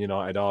that Man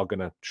United are going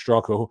to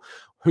struggle.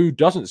 Who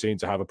doesn't seem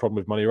to have a problem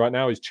with money right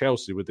now is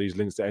Chelsea, with these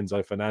links to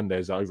Enzo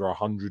Fernandez, over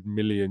 100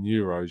 million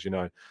euros, you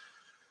know.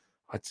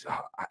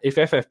 If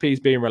FFP is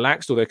being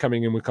relaxed, or they're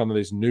coming in with kind of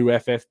this new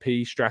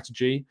FFP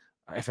strategy,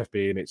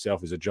 FFP in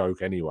itself is a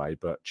joke anyway,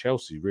 but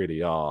Chelsea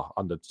really are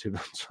under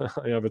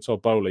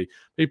Todd Bowley.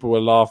 People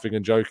were laughing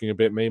and joking a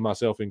bit, me,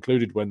 myself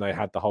included, when they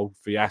had the whole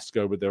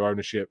fiasco with their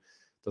ownership.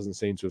 Doesn't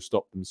seem to have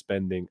stopped them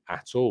spending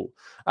at all.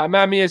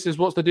 Mamia says,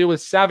 what's the deal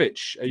with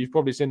Savic? You've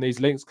probably seen these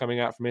links coming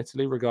out from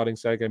Italy regarding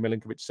Sergej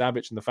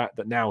Milinkovic-Savic and the fact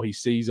that now he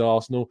sees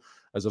Arsenal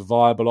as a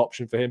viable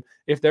option for him.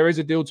 If there is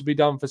a deal to be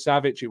done for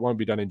Savic, it won't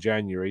be done in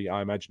January.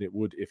 I imagine it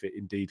would, if it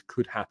indeed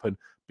could happen,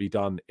 be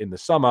done in the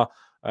summer,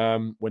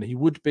 when he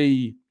would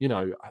be,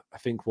 I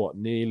think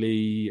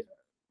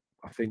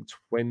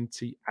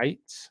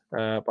 28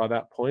 by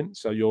that point.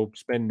 So you're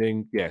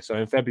spending, so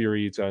in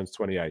February he turns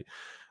 28.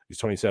 He's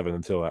 27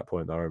 until that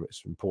point, though.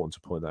 It's important to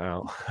point that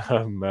out.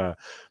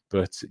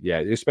 But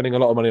you're spending a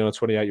lot of money on a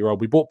 28-year-old.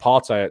 We bought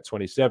Partey at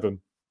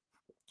 27.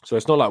 So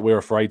it's not like we're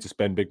afraid to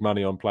spend big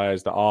money on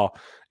players that are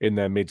in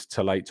their mid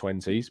to late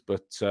 20s.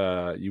 But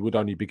you would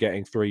only be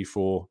getting 3,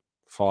 4,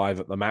 5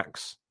 at the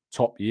max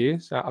top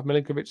years out of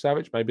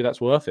Milinkovic-Savic. Maybe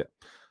that's worth it.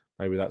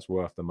 Maybe that's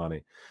worth the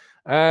money.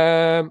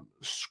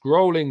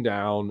 Scrolling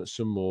down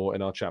some more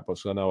in our chat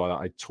box. I know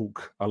I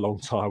talk a long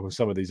time with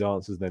some of these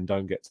answers, then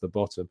don't get to the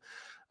bottom.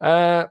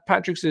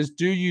 Patrick says,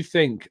 do you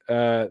think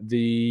I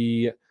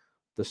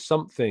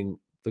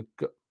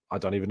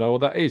don't even know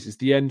what that is. It's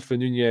the end for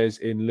Nunez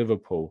in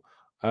Liverpool.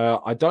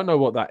 I don't know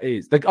what that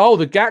is. The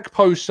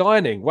Gakpo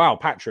signing. Wow,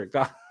 Patrick,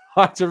 I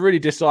had to really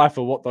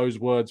decipher what those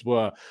words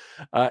were.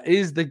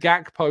 Is the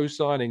Gakpo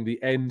signing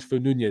the end for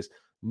Nunez?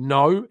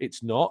 No,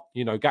 it's not.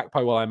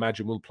 Gakpo, I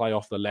imagine, will play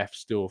off the left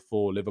still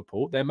for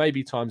Liverpool. There may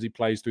be times he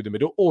plays through the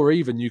middle, or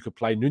even you could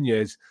play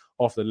Nunez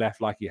off the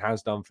left like he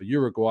has done for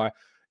Uruguay.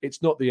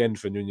 It's not the end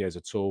for Nunez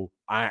at all.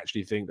 I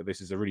actually think that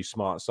this is a really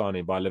smart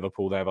signing by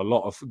Liverpool. They have a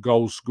lot of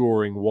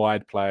goal-scoring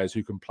wide players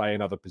who can play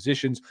in other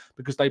positions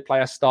because they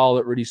play a style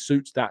that really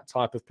suits that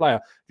type of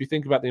player. If you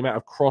think about the amount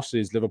of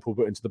crosses Liverpool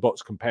put into the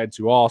box compared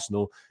to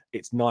Arsenal,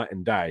 it's night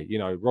and day.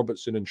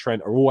 Robertson and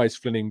Trent are always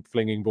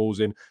flinging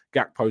balls in.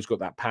 Gakpo's got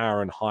that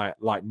power and height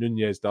like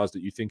Nunez does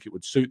that you think it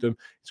would suit them.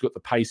 He's got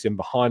the pace in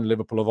behind.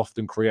 Liverpool have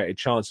often created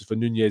chances for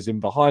Nunez in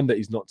behind that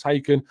he's not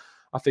taken.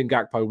 I think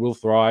Gakpo will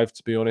thrive,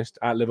 to be honest,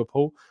 at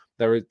Liverpool.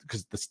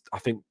 Because I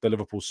think the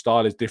Liverpool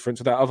style is different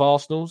to that of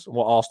Arsenal's.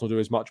 What Arsenal do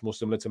is much more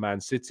similar to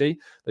Man City.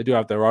 They do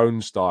have their own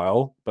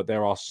style, but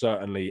there are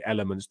certainly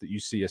elements that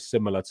you see are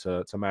similar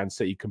to Man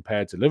City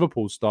compared to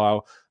Liverpool's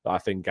style that I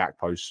think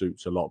Gakpo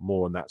suits a lot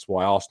more, and that's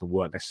why Arsenal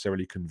weren't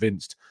necessarily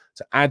convinced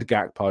to add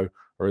Gakpo,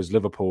 whereas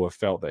Liverpool have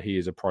felt that he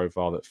is a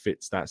profile that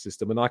fits that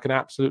system, and I can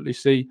absolutely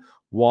see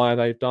why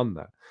they've done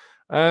that.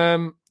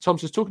 Tom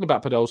says, talking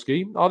about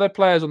Podolski, are there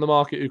players on the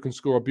market who can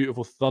score a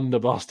beautiful thunder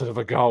bastard of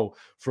a goal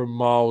from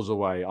miles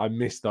away? I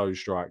miss those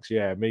strikes.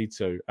 Yeah, me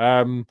too.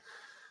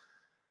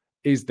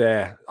 is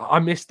there. I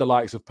miss the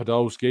likes of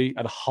Podolski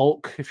and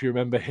Hulk, if you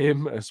remember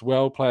him as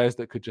well, players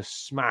that could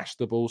just smash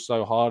the ball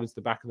so hard into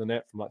the back of the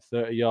net from like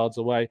 30 yards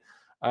away.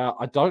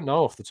 I don't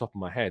know off the top of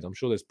my head. I'm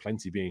sure there's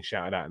plenty being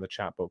shouted out in the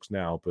chat box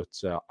now, but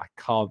I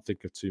can't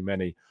think of too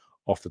many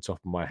off the top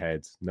of my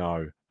head.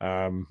 No.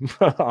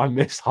 I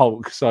miss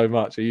Hulk so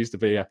much. It used to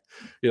be a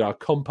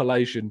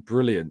compilation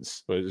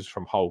brilliance, but it was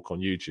from Hulk on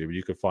YouTube.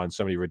 You could find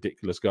so many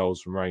ridiculous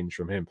goals from range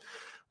from him.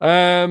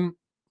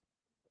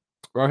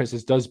 Rohan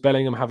says, does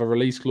Bellingham have a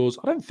release clause?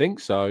 I don't think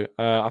so.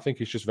 I think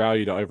he's just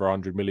valued at over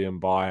 100 million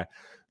by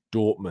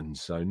Dortmund.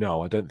 So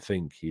no, I don't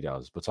think he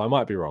does, but I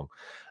might be wrong.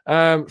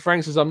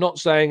 Frank says, I'm not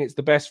saying it's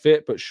the best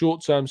fit, but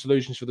short-term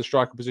solutions for the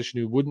striker position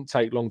who wouldn't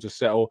take long to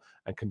settle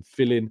and can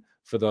fill in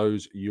for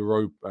those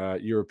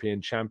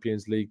European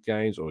Champions League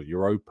games or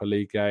Europa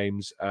League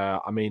games.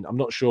 I mean, I'm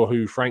not sure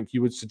who, Frank,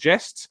 you would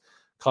suggest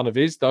kind of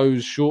is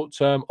those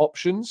short-term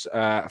options.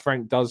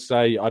 Frank does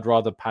say, I'd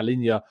rather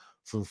Palhinha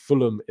from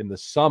Fulham in the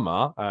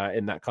summer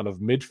in that kind of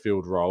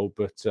midfield role,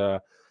 but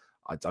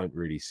I don't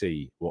really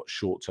see what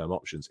short-term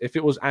options. If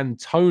it was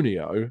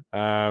Antonio,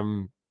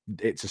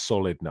 it's a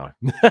solid no,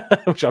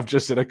 which I've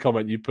just seen a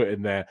comment you put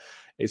in there.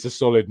 It's a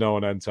solid no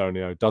on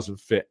Antonio. Doesn't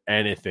fit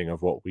anything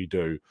of what we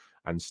do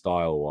and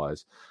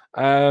style-wise.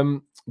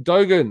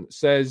 Dogan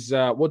says,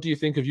 what do you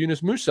think of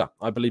Yunus Musa?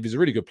 I believe he's a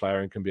really good player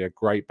and can be a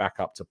great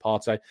backup to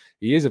Partey.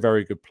 He is a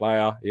very good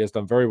player. He has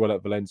done very well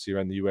at Valencia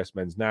and the US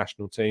men's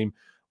national team.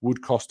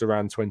 Would cost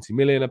around 20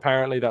 million,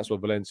 apparently. That's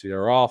what Valencia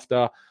are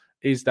after.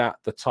 Is that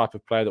the type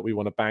of player that we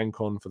want to bank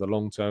on for the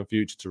long-term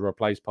future to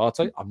replace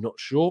Partey? I'm not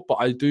sure, but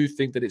I do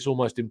think that it's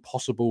almost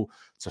impossible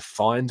to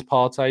find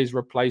Partey's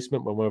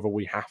replacement whenever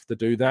we have to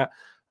do that.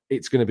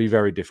 It's going to be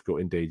very difficult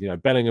indeed.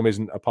 Bellingham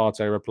isn't a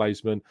Partey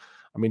replacement.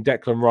 I mean,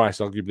 Declan Rice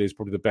arguably is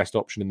probably the best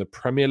option in the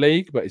Premier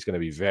League, but it's going to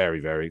be very,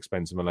 very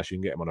expensive unless you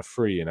can get him on a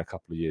free in a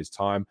couple of years'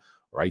 time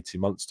or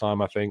 18 months'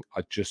 time, I think.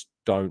 I just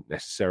don't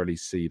necessarily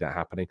see that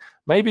happening.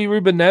 Maybe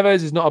Ruben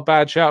Neves is not a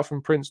bad shout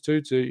from Prince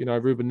Tutu.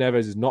 Ruben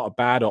Neves is not a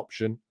bad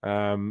option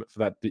for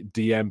that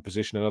DM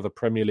position. Another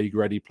Premier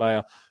League-ready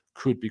player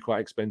could be quite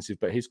expensive,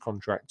 but his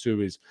contract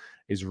too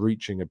is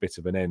reaching a bit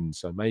of an end.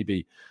 So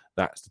maybe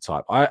that's the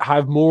type. I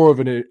have more of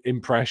an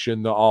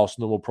impression that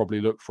Arsenal will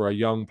probably look for a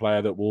young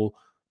player that will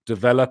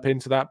develop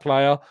into that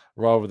player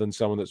rather than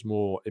someone that's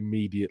more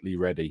immediately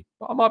ready.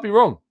 But I might be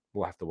wrong.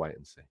 We'll have to wait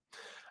and see.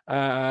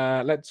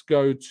 Let's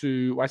go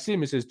to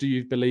Wasim. It says, do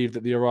you believe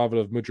that the arrival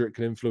of Mudryk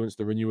can influence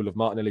the renewal of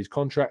Martinelli's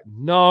contract?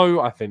 No,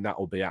 I think that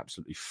will be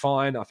absolutely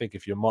fine. I think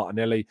if you're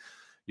Martinelli,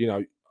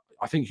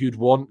 I think you'd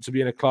want to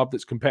be in a club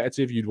that's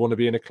competitive. You'd want to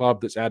be in a club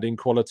that's adding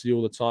quality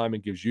all the time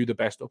and gives you the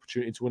best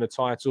opportunity to win a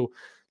title.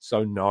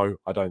 So no,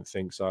 I don't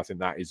think so. I think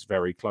that is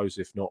very close,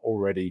 if not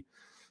already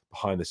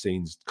behind the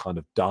scenes kind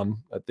of done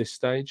at this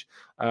stage.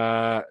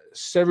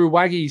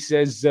 Seruwagi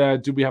says,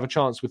 do we have a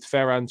chance with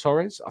Ferran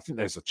Torres? I think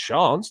there's a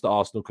chance that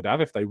Arsenal could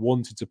have if they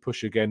wanted to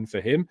push again for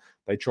him.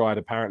 They tried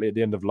apparently at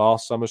the end of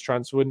last summer's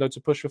transfer window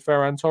to push for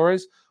Ferran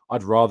Torres.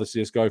 I'd rather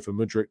see us go for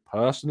Mudryk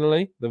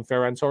personally than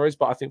Ferran Torres,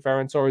 but I think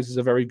Ferran Torres is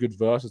a very good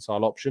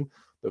versatile option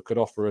that could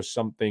offer us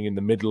something in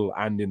the middle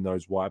and in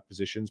those wide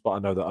positions. But I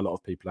know that a lot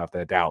of people have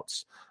their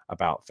doubts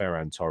about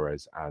Ferran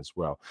Torres as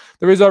well.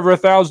 There is over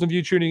 1,000 of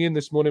you tuning in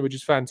this morning, which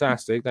is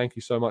fantastic. Thank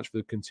you so much for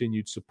the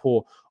continued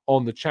support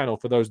on the channel.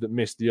 For those that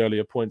missed the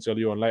earlier points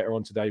earlier on, later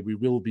on today, we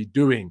will be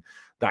doing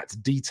that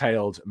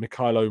detailed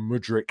Mykhaylo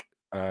Mudryk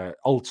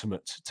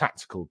ultimate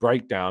tactical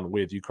breakdown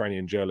with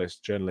Ukrainian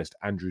journalist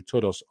Andrew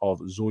Todos of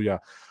Zoya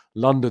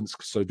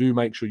Londonsk. So do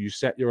make sure you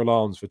set your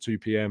alarms for 2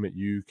 p.m. at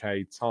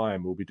UK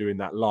time. We'll be doing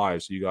that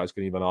live, so you guys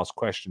can even ask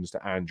questions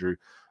to Andrew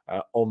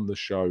on the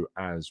show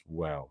as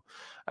well.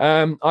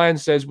 Iron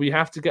says, we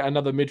have to get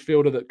another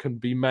midfielder that can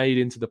be made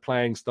into the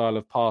playing style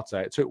of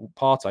Partey. It took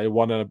Partey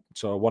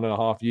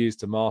 1.5 years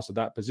to master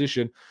that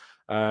position.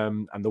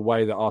 And the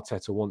way that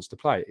Arteta wants to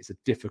play. It's a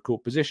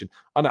difficult position.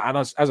 And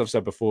as I've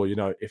said before,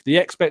 if the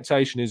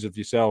expectation is of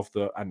yourself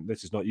that, and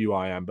this is not you,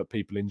 I am, but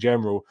people in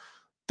general,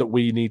 that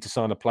we need to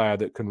sign a player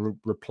that can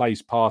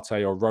replace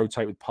Partey or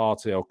rotate with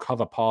Partey or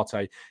cover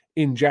Partey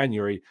in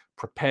January,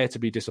 prepare to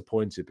be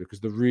disappointed, because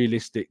the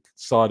realistic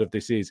side of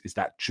this is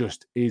that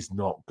just is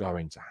not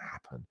going to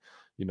happen.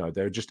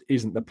 There just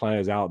isn't the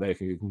players out there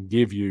who can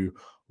give you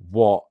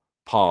what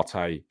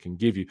Partey can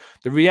give you.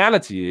 The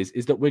reality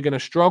is that we're going to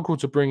struggle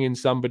to bring in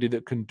somebody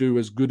that can do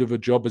as good of a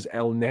job as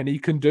El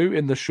Neni can do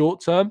in the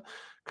short term,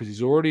 because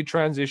he's already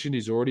transitioned,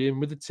 he's already in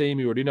with the team,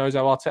 he already knows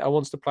how Arteta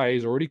wants to play,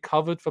 he's already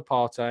covered for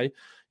Partey.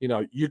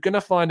 You're going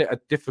to find it a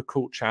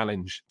difficult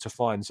challenge to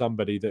find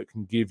somebody that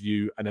can give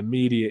you an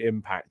immediate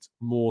impact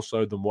more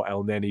so than what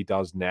El Neni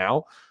does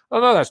now. I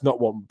know that's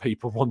not what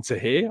people want to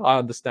hear, I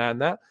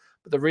understand that,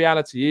 but the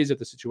reality is of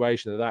the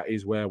situation that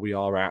is where we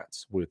are at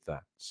with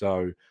that.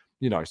 So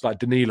it's like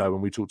Danilo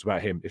when we talked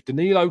about him. If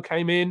Danilo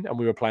came in and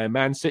we were playing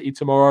Man City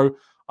tomorrow,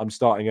 I'm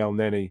starting El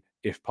Neni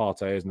if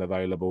Partey isn't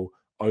available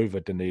over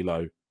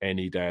Danilo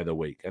any day of the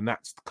week. And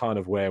that's kind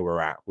of where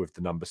we're at with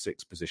the number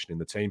 6 position in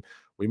the team.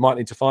 We might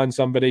need to find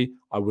somebody.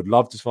 I would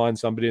love to find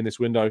somebody in this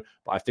window,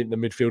 but I think the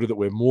midfielder that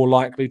we're more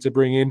likely to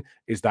bring in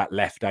is that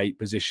left 8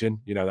 position.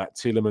 You know, that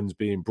Tielemans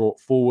being brought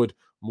forward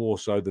more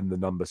so than the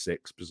number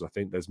 6, because I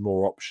think there's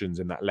more options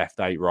in that left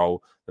 8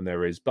 role than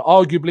there is. But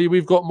arguably,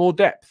 we've got more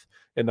depth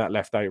in that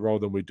left 8 role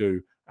than we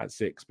do at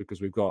 6,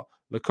 because we've got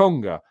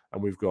Lokonga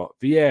and we've got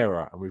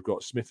Vieira and we've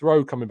got Smith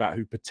Rowe coming back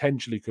who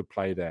potentially could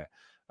play there.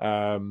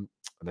 And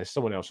there's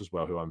someone else as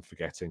well who I'm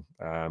forgetting.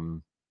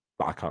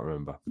 But I can't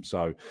remember.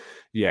 So,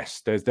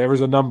 yes, there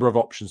is a number of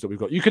options that we've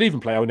got. You could even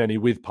play Oneni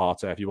with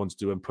Partey if you wanted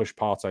to and push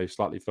Partey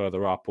slightly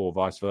further up or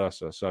vice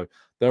versa. So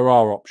there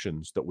are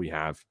options that we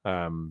have.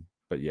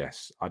 But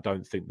yes, I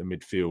don't think the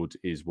midfield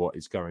is what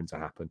is going to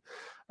happen.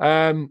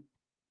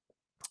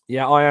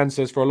 Ian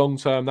says for a long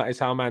term, that is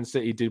how Man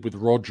City did with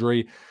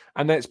Rodri.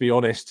 And let's be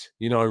honest,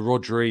 you know,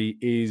 Rodri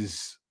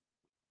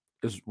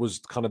was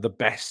kind of the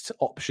best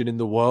option in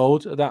the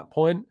world at that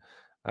point.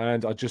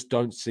 And I just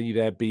don't see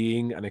there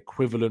being an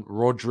equivalent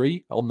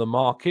Rodri on the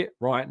market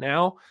right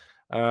now.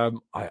 I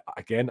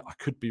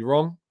could be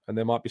wrong, and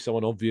there might be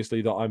someone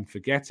obviously that I'm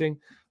forgetting.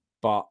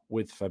 But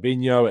with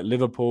Fabinho at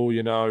Liverpool,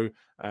 you know,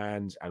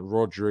 and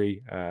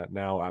Rodri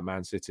now at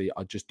Man City,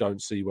 I just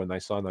don't see when they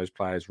sign those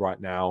players right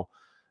now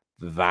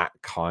that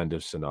kind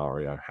of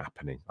scenario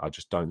happening. I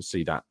just don't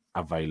see that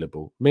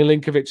available.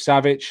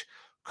 Milinkovic-Savic,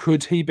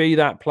 could he be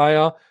that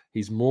player?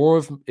 He's more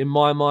of, in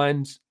my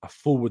mind, a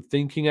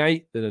forward-thinking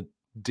 8 than a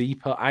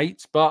deeper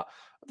 8, but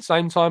at the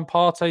same time,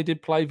 Partey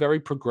did play very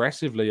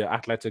progressively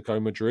at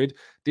Atletico Madrid,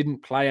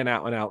 didn't play an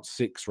out-and-out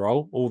 6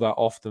 role all that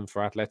often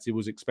for Atleti,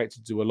 was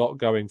expected to do a lot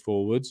going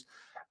forwards,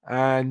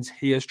 and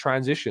he has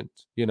transitioned,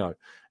 you know.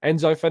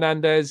 Enzo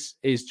Fernandez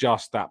is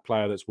just that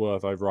player that's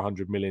worth over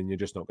 100 million. You're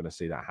just not going to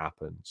see that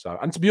happen. So,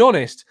 and to be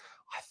honest,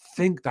 I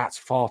think that's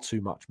far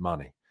too much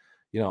money.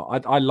 You know,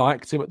 I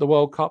liked him at the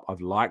World Cup.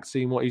 I've liked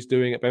seeing what he's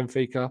doing at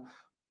Benfica,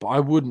 but I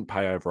wouldn't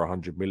pay over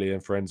 100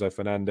 million for Enzo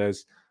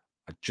Fernandez.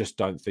 I just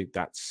don't think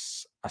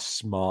that's a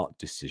smart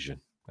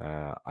decision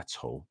at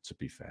all, to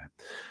be fair.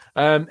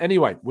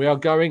 Anyway, we are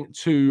going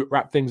to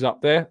wrap things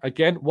up there.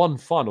 Again, one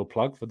final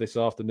plug for this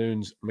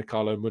afternoon's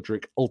Mykhaylo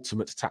Mudryk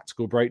Ultimate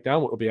Tactical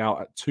Breakdown, which will be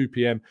out at 2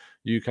 p.m.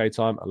 UK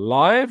time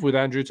live with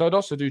Andrew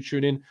Todos, so do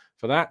tune in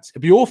for that.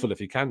 It'd be awful if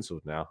he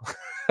cancelled now.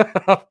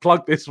 I've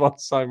plugged this one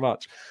so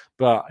much.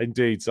 But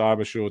indeed, so I'm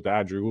assured that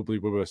Andrew will be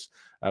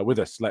with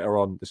us later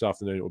on this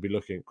afternoon. We'll be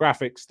looking at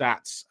graphics,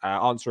 stats,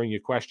 answering your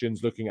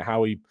questions, looking at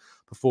how he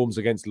performs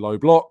against low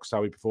blocks,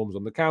 how he performs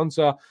on the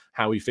counter,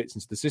 how he fits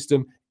into the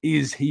system.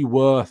 Is he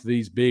worth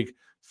these big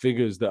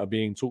figures that are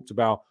being talked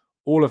about?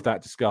 All of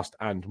that discussed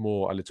and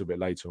more a little bit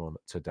later on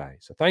today.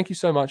 So thank you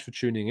so much for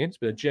tuning in. It's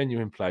been a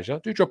genuine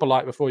pleasure. Do drop a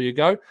like before you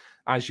go.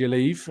 As you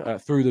leave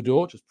through the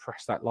door, just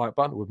press that like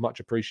button. We'd much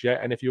appreciate it.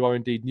 And if you are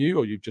indeed new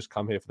or you've just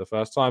come here for the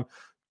first time,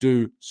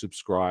 do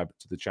subscribe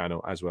to the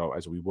channel as well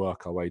as we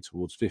work our way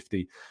towards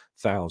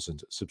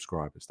 50,000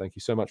 subscribers. Thank you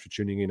so much for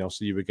tuning in. I'll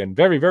see you again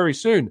very, very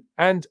soon.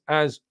 And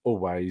as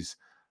always,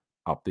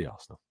 up the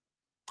Arsenal.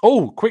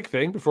 Oh, quick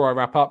thing before I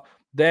wrap up.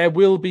 There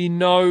will be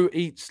no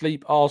Eat,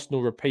 Sleep,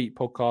 Arsenal Repeat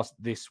podcast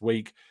this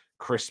week.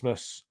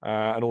 Christmas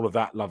and all of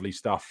that lovely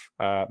stuff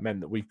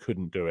meant that we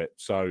couldn't do it.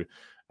 So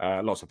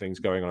lots of things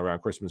going on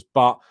around Christmas.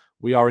 But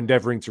we are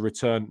endeavouring to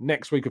return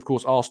next week. Of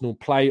course, Arsenal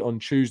play on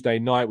Tuesday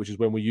night, which is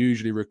when we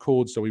usually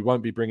record. So we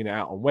won't be bringing it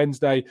out on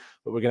Wednesday,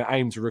 but we're going to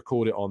aim to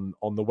record it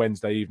on the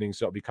Wednesday evening.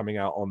 So it'll be coming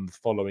out on the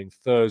following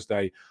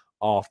Thursday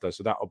after.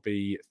 So that'll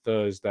be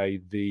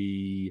Thursday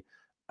the...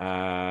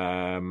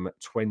 Thursday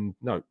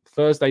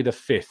the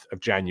 5th of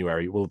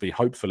January will be,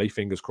 hopefully,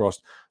 fingers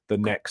crossed, the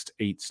next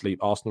Eat, Sleep,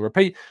 Arsenal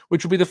Repeat,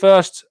 which will be the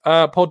first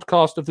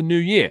podcast of the new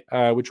year,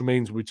 which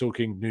means we're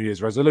talking New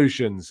Year's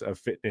resolutions of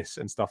fitness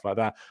and stuff like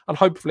that, and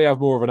hopefully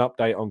have more of an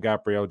update on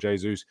Gabriel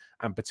Jesus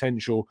and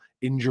potential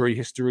injury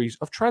histories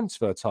of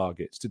transfer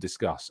targets to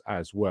discuss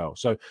as well.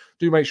 So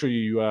do make sure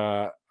you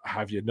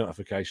have your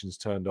notifications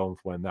turned on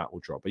for when that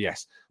will drop. But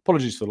yes,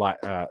 apologies for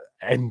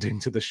ending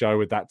to the show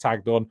with that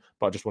tagged on,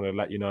 but I just wanted to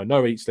let you know,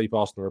 no Eat, Sleep,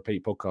 Arsenal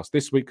Repeat podcast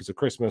this week because of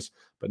Christmas,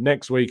 but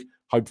next week,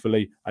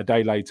 hopefully a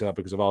day later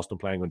because of Arsenal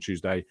playing on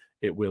Tuesday,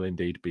 it will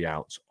indeed be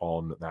out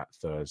on that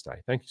Thursday.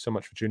 Thank you so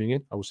much for tuning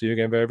in. I will see you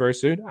again very, very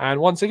soon.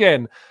 And once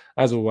again,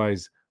 as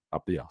always,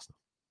 up the Arsenal.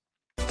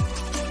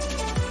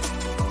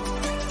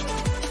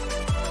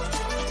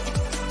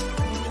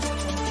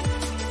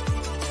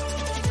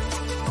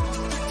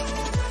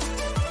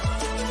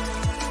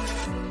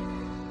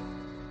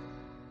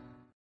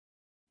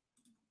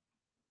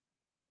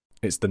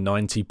 It's the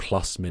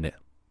 90-plus minute.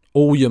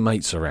 All your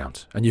mates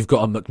around, and you've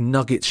got a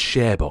McNuggets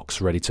share box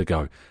ready to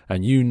go,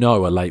 and you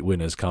know a late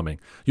winner's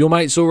coming. Your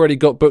mate's already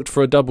got booked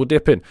for a double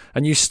dipping,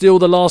 and you steal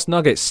the last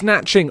nugget,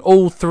 snatching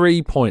all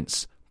 3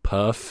 points.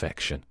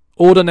 Perfection.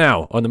 Order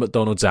now on the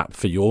McDonald's app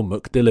for your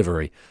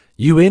McDelivery.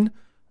 You in?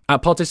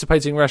 At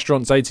participating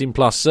restaurants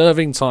 18+,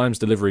 serving times,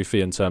 delivery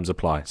fee and terms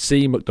apply.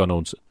 See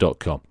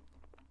mcdonalds.com.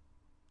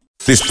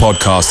 This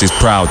podcast is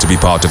proud to be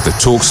part of the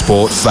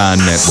TalkSport Fan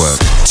Network.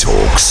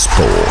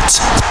 TalkSport.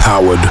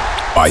 Powered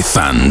by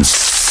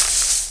fans.